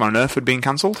that Last Man on Earth had been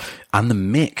cancelled, and the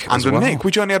Mick, Mick,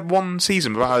 which only had one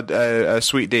season, but had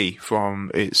Sweet D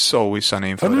from It's Always Sunny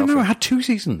in Philadelphia. No, it had 2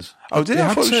 seasons. Oh, did it?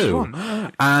 I thought it was 2. one.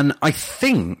 Right. And I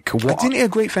think I didn't hear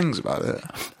great things about it.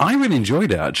 I really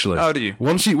enjoyed it, actually. Oh, did you?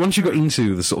 Once you got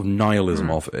into the sort of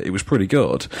nihilism of it, it was pretty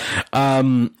good.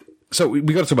 So we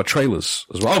got to talk about trailers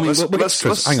as well.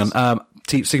 Let's hang on.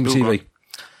 Sigma TV.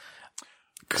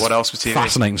 What else was TV?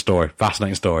 Fascinating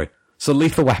story. So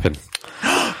Lethal Weapon.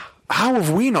 How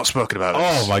have we not spoken about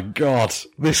this? Oh my god,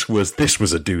 this was a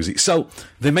doozy. So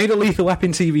they made a Lethal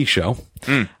Weapon TV show.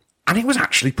 And it was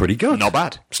actually pretty good. Not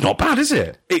bad. It's not bad, is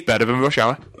it? It's better than Rush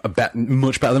Hour.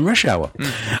 Much better than Rush Hour.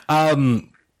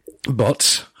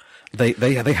 But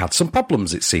they had some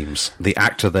problems, it seems. The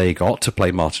actor they got to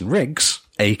play Martin Riggs,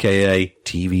 a.k.a.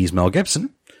 TV's Mel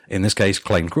Gibson, in this case,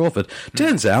 Clayne Crawford,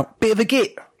 turns out, bit of a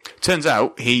git. Turns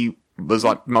out he was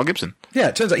like Mel Gibson. Yeah,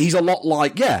 it turns out he's a lot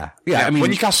like, I mean,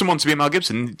 when you cast someone to be Mel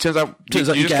Gibson, it turns out you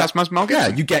just cast Mel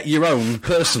Gibson. Yeah, you get your own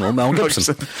personal Mel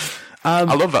Gibson. I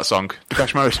love that song,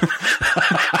 Depeche Mode.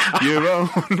 Your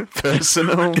own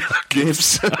personal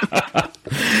Gibson.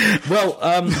 Well,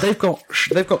 they've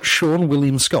got Sean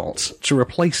William Scott to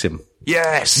replace him.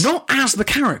 Yes, not as the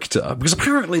character, because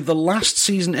apparently the last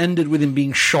season ended with him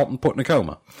being shot and put in a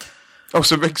coma. Oh,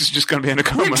 so Riggs is just going to be in a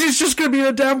coma? Riggs is just going to be in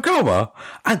a damn coma.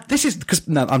 And this is because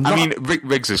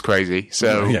Riggs is crazy.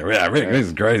 So Riggs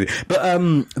is crazy. But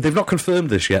they've not confirmed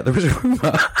this yet. There is a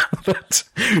rumor that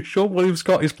Sean William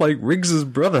Scott is playing Riggs's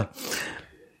brother.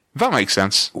 That makes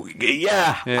sense.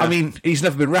 Yeah. I mean, he's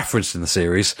never been referenced in the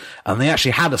series, and they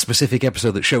actually had a specific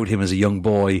episode that showed him as a young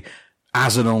boy,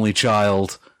 as an only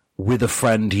child, with a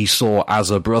friend he saw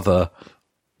as a brother,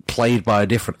 played by a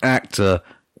different actor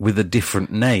with a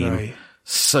different name. Right.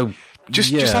 So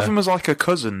just have him as like a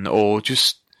cousin, or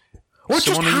just Or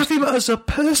just have him as a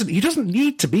person. He doesn't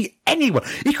need to be anyone.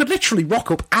 He could literally rock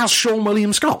up as Sean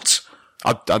William Scott.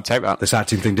 I'd take that. This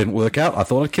acting thing didn't work out. I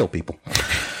thought I'd kill people.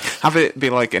 Have it be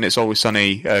like an It's Always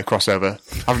Sunny crossover.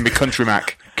 Have him be Country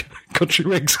Mac. Country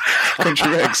Riggs.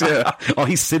 Country Riggs, yeah. Oh,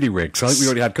 he's City Riggs. I think we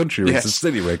already had Country Riggs and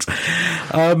City Riggs.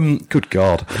 Good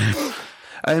God.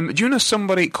 Do you know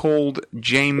somebody called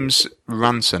James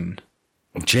Ranson?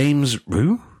 James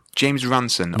who? James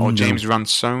Ranson or James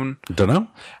Ransone? Don't know.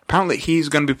 Apparently he's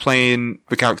going to be playing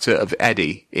the character of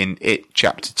Eddie in It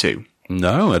Chapter 2.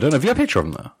 No, I don't know. Have you got a picture of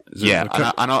him there?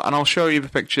 And I'll show you the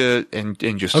picture in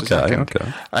just a second.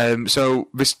 Okay. So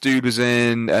this dude was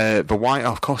in The Wire.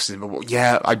 Oh, of course, he's in The Wire.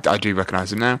 Yeah, I do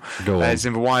recognise him now. Go on. He's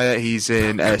in The Wire. He's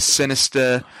in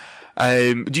Sinister.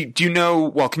 Do you know?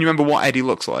 Well, can you remember what Eddie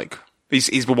looks like?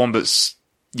 He's the one that's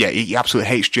he absolutely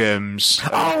hates germs.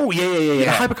 Yeah.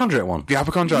 The hypochondriac one. The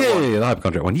hypochondriac one. Yeah, the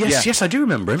hypochondriac one. Yes, I do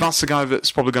remember him. That's the guy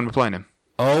that's probably going to be playing him.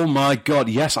 Oh my God,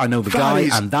 yes, I know the guy,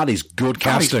 and that is good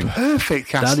casting. That is perfect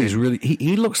casting. That is really...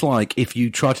 He looks like if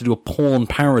you try to do a porn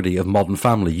parody of Modern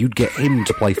Family, you'd get him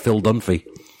to play Phil Dunphy.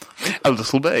 A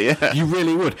little bit, yeah. You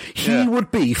really would. He would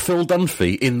be Phil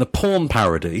Dunphy in the porn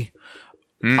parody.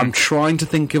 I'm trying to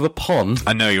think of a pun.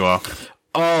 I know you are.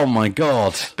 Oh my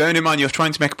God. Bearing in mind, you're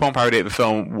trying to make a porn parody of a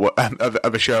film,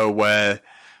 of a show where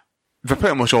they're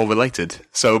pretty much all related,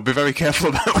 so be very careful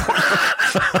about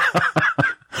what...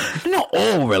 Not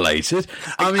all related.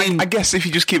 I mean, I guess if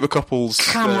you just keep the couples,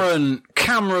 Cameron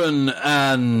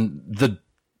and the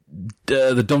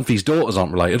Dunphy's daughters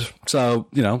aren't related, so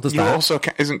there's that. Also,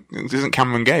 isn't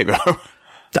Cameron gay though?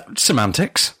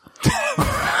 Semantics.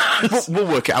 We'll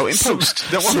work it out in post.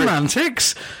 Don't worry.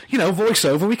 Semantics.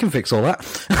 Voiceover. We can fix all that.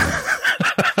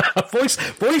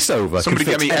 Voiceover. Somebody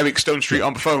get me Eric Stone Street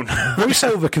on the phone.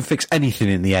 Voiceover can fix anything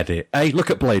in the edit. Hey,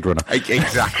 look at Blade Runner.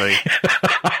 Exactly.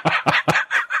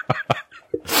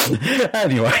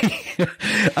 Anyway,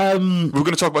 we're going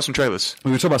to talk about some trailers.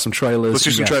 Let's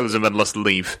do some trailers and then let's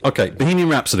leave. Okay, Bohemian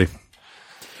Rhapsody.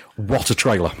 What a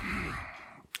trailer!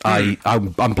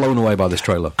 I'm blown away by this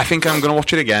trailer. I think I'm going to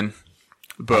watch it again.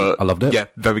 But I loved it. Yeah,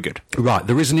 very good. Right,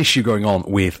 there is an issue going on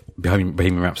with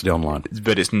Bohemian Rhapsody Online.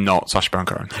 But it's not Sacha Baron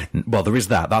Cohen. Well, there is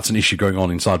that. That's an issue going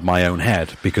on inside my own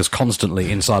head, because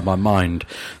constantly inside my mind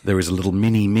there is a little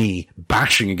mini-me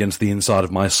bashing against the inside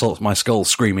of my skull,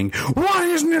 screaming, "Why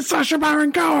isn't it Sacha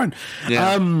Baron Cohen?"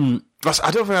 Yeah.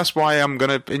 I don't think that's why I'm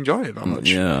going to enjoy it that much.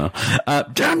 Yeah.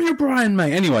 Damn you, Brian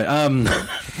May. Anyway,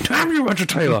 damn you, Roger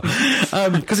Taylor.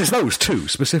 Because it's those two,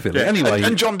 specifically. Yeah. Anyway.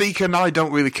 And John Deacon, I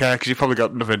don't really care, because you've probably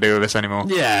got nothing to do with this anymore.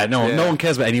 Yeah, no one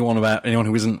cares about anyone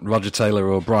who isn't Roger Taylor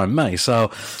or Brian May,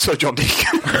 so John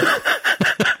Deacon.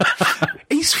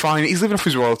 He's fine. He's living off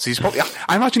his royalties.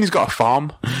 I imagine he's got a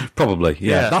farm. Probably,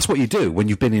 yeah. That's what you do when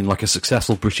you've been in like a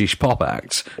successful British pop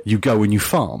act. You go and you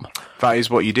farm. That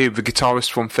is what you do. The guitarist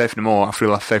from Faith No More, after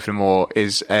he left Faith No More,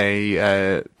 is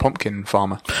a pumpkin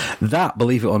farmer. That,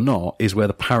 believe it or not, is where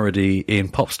the parody in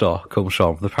Popstar comes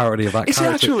from. The parody of that character. Is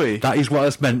it actually? That is what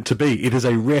it's meant to be. It is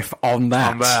a riff on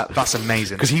that. That's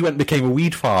amazing. Because he went and became a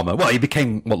weed farmer. Well, he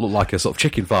became what looked like a sort of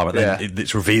chicken farmer. Then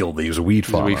it's revealed that he was a weed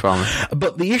farmer.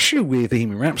 But the issue with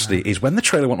Bohemian Rhapsody is when the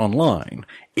trailer went online,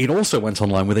 it also went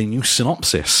online with a new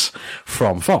synopsis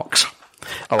from Fox.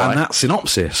 And that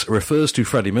synopsis refers to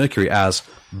Freddie Mercury as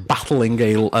battling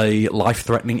a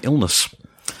life-threatening illness.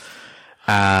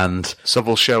 And so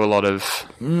we'll show a lot of...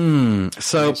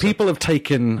 So people have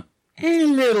taken a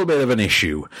little bit of an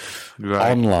issue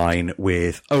online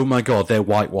with, oh my God, they're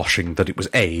whitewashing that it was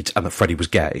AIDS and that Freddie was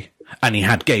gay. And he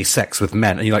had gay sex with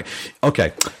men. And you're like,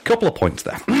 okay, couple of points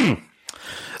there.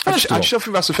 I just don't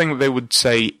think that's the thing that they would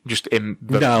say just in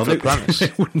the premise.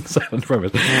 They wouldn't say on the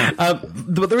premise.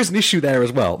 But there is an issue there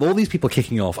as well. All these people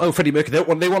kicking off, Freddie Mercury,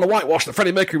 they want to whitewash that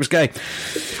Freddie Mercury was gay.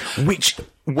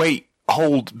 Wait,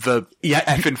 hold the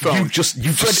effing phone. You've just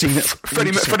seen it.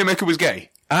 Freddie Mercury was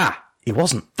gay? He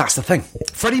wasn't. That's the thing.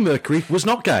 Freddie Mercury was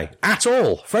not gay at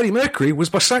all. Freddie Mercury was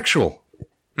bisexual.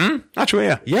 Actually,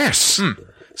 yeah. Yes.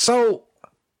 So,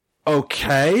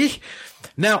 okay.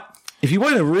 Now... if you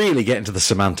want to really get into the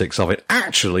semantics of it,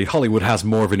 actually, Hollywood has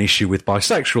more of an issue with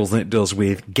bisexuals than it does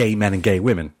with gay men and gay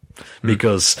women.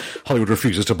 Because Hollywood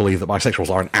refuses to believe that bisexuals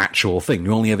are an actual thing.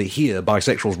 You only ever hear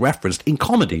bisexuals referenced in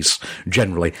comedies,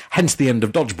 generally. Hence the end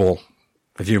of Dodgeball,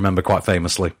 if you remember quite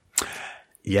famously.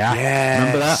 Yeah, yes.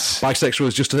 Remember that? Bisexual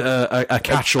is just a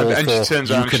catch-all for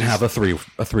you can have a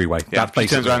three-way. Yeah, she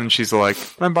turns around and she's like,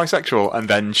 I'm bisexual, and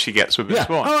then she gets with this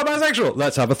one. Oh, I'm bisexual.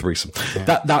 Let's have a threesome.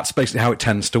 Yeah. That's basically how it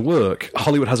tends to work.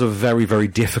 Hollywood has a very, very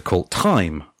difficult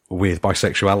time with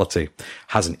bisexuality,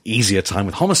 has an easier time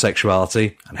with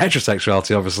homosexuality and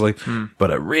heterosexuality, obviously,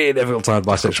 but a really difficult time with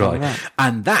bisexuality.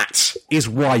 And that is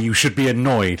why you should be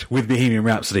annoyed with Bohemian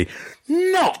Rhapsody.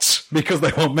 Not because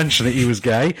they won't mention that he was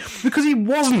gay, because he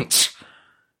wasn't.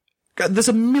 There's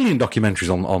a million documentaries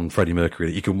on Freddie Mercury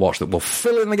that you can watch that will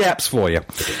fill in the gaps for you.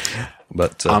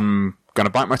 But I'm going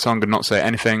to bite my tongue and not say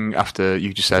anything after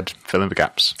you just said fill in the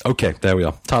gaps. Okay, there we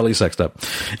are. Tyler Sextep.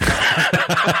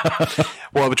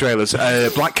 What are the trailers?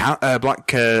 Black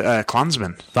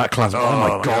Klansman. That Klansman.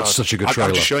 Oh my God, such a good trailer.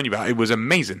 I've just shown you that. It was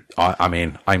amazing. I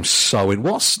mean, I'm so in.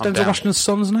 What's Denzel Washington's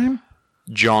son's name?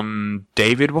 John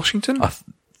David Washington? I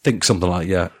think something like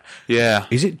that. Yeah.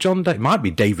 Is it John David? Might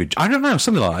be David. I don't know.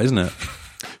 Something like that, isn't it?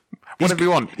 Whatever you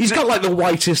want. He's got like the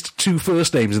whitest two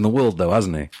first names in the world, though,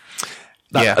 hasn't he?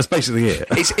 That's basically it.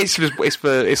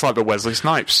 It's like the Wesley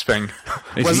Snipes thing.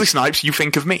 Wesley Snipes, you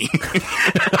think of me.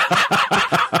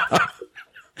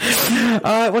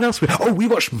 What else? We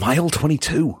watched Mile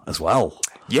 22 as well.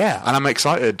 Yeah, and I'm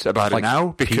excited about it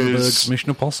now because Peterberg's Mission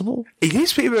Impossible. It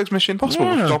is Peterberg's Mission Impossible.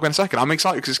 Yeah. We'll talk in a second. I'm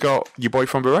excited because it's got your boy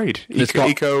from Parade.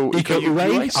 Iko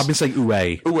Uwais? I've been saying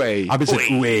Uwe. I've been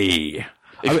saying Uwe.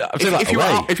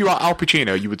 If you are Al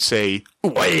Pacino, you would say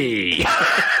Uwe.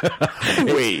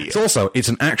 It's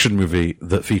an action movie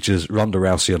that features Ronda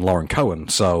Rousey and Lauren Cohen.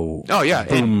 So,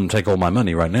 boom, take all my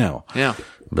money right now. Yeah.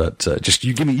 But just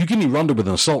you give me Ronda with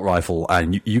an assault rifle,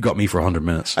 and you got me for 100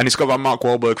 minutes. And it's got that Mark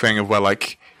Wahlberg thing of where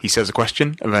like he says a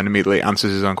question and then immediately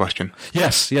answers his own question.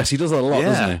 Yes, he does that a lot,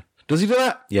 doesn't he? Does he do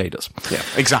that? Yeah, he does. Yeah,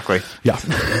 exactly. Yeah.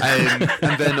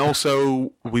 And then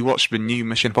also we watched the new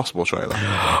Mission Impossible trailer,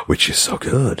 which is so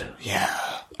good. Yeah,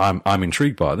 I'm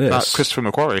intrigued by this. Christopher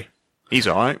McQuarrie, he's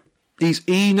all right.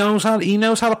 He knows how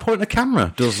to point a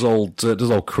camera. Does old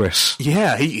Chris?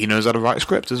 Yeah, he knows how to write a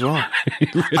script as well.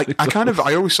 Really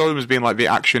I always saw him as being like the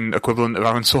action equivalent of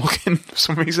Aaron Sorkin for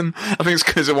some reason. I think it's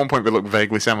because at one point they look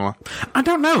vaguely similar. I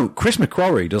don't know. Chris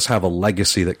McQuarrie does have a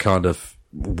legacy that kind of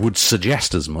would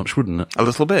suggest as much, wouldn't it? A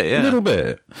little bit, yeah. A little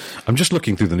bit. I'm just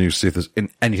looking through the news to see if there's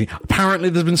anything.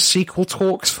 Apparently, there's been sequel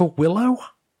talks for Willow.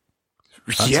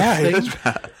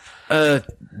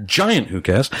 Giant, who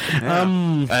cares? Yeah.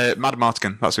 Mad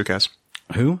Martigan, that's who cares.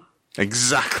 Who?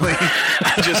 Exactly.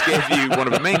 I just gave you one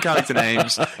of the main character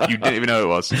names. You didn't even know it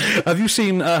was. Have you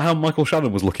seen how Michael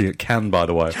Shannon was looking at Cannes, by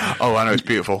the way? Oh, I know, it's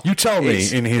beautiful. You tell me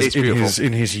in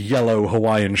his yellow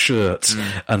Hawaiian shirt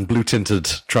and blue tinted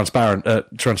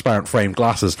transparent framed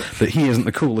glasses that he isn't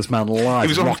the coolest man alive.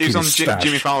 He was on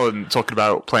Jimmy Fallon talking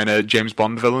about playing a James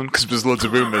Bond villain because there's loads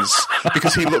of rumours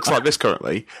because he looks like this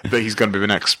currently that he's going to be the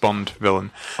next Bond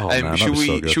villain. Oh, man,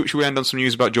 should we end on some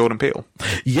news about Jordan Peele?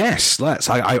 Yes, let's.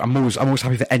 I'm always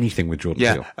happy for anything with Jordan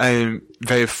Peele.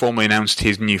 They have formally announced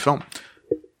his new film.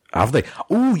 Have they?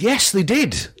 Oh, yes, they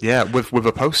did. Yeah, with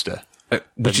a poster.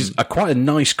 Which is quite a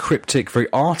nice, cryptic, very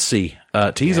artsy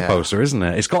teaser poster, isn't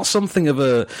it? It's got something of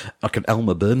like an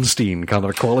Elmer Bernstein kind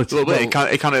of quality. A little bit.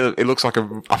 It looks like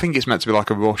I think it's meant to be like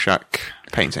a Rorschach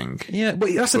painting. Yeah, but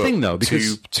that's the thing though,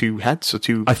 because two heads or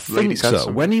two I think ladies' heads.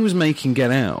 So. When he was making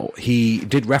Get Out, he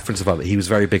did reference about that he was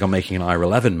very big on making an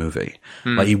IR-11 movie.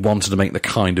 Like he wanted to make the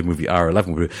kind of movie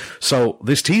IR-11 would do. So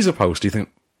this teaser poster, you think,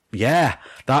 yeah,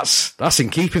 that's in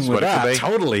keeping with that.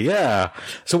 Totally, yeah.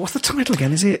 So what's the title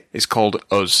again? It's called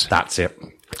Us. That's it.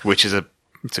 Which is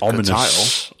it's a good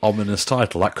title. Ominous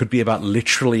title. That could be about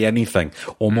literally anything,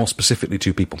 or more specifically,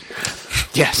 two people.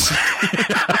 Yes.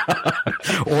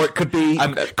 Or it could be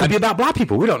be about black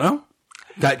people. We don't know.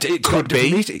 It could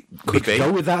be. Could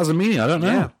go with that as a meaning. I don't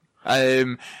know.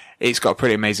 Yeah. It's got a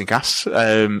pretty amazing cast.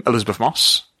 Elizabeth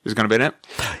Moss is going to be in it.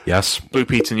 Yes.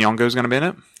 Lupita Nyong'o is going to be in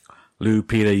it.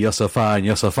 Lupita, you're so fine,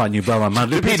 you blow my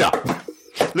mind. Lupita!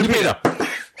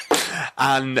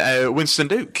 And Winston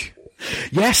Duke.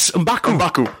 Yes,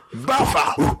 M'Baku.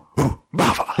 Bafa.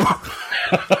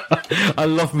 I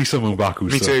love me some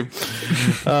M'Baku. Me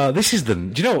too. This is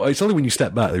do you know, it's only when you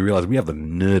step back that you realise we have the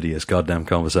nerdiest goddamn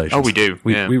conversations. Oh, we do.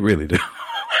 We really do.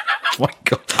 My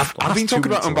God. I've been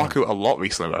talking about M'Baku a lot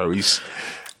recently, though. He's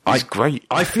great.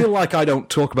 I feel like I don't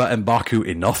talk about M'Baku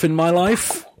enough in my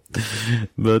life.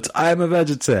 But I'm a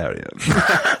vegetarian.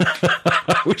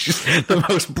 Which is the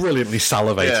most brilliantly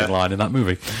salivating line in that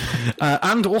movie.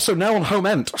 And also now on Home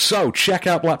Ent. So check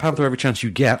out Black Panther every chance you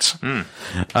get.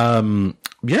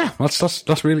 Yeah,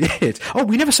 that's really it. Oh,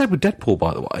 we never said with Deadpool,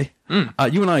 by the way.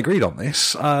 You and I agreed on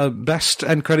this. Best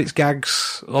end credits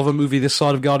gags of a movie this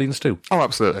side of Guardians 2. Oh,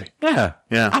 absolutely. Yeah.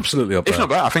 Absolutely up there. If not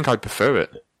that, I think I'd prefer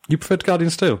it. You prefer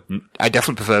Guardians 2? I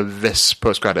definitely prefer this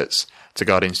post-credits to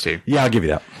Guardians 2. Yeah, I'll give you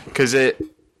that. Because it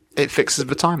fixes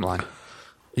the timeline.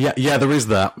 Yeah, there is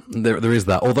that. There is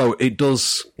that. Although it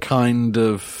does kind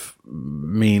of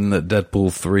mean that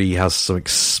Deadpool 3 has some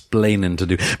explaining to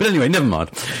do. But anyway, never mind.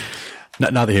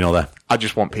 Neither here nor there. I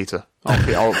just want Peter. I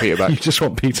want Peter back. You just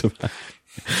want Peter back.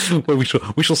 Well, we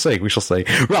shall see.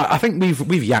 Right, I think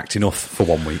we've yacked enough for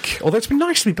 1 week. Although it's been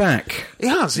nice to be back. It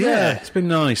has, yeah. It's been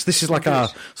nice. This is like our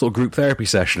sort of group therapy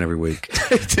session every week.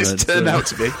 It has turned out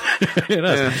to be. It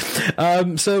has.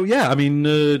 Yeah. So yeah, I mean,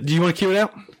 do you want to cue it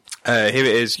out? Here it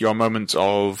is, your moment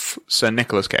of Sir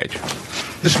Nicolas Cage.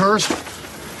 This hers?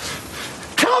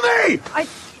 Tell me!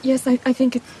 Yes, I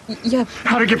think it's... Yeah.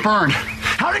 How'd it get burned?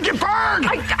 How'd it get burned?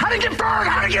 How'd it get burned?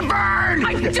 How'd it get burned?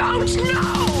 I don't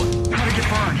know! How'd it get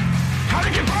burned? How'd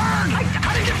it get burned?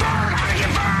 How'd it get burned?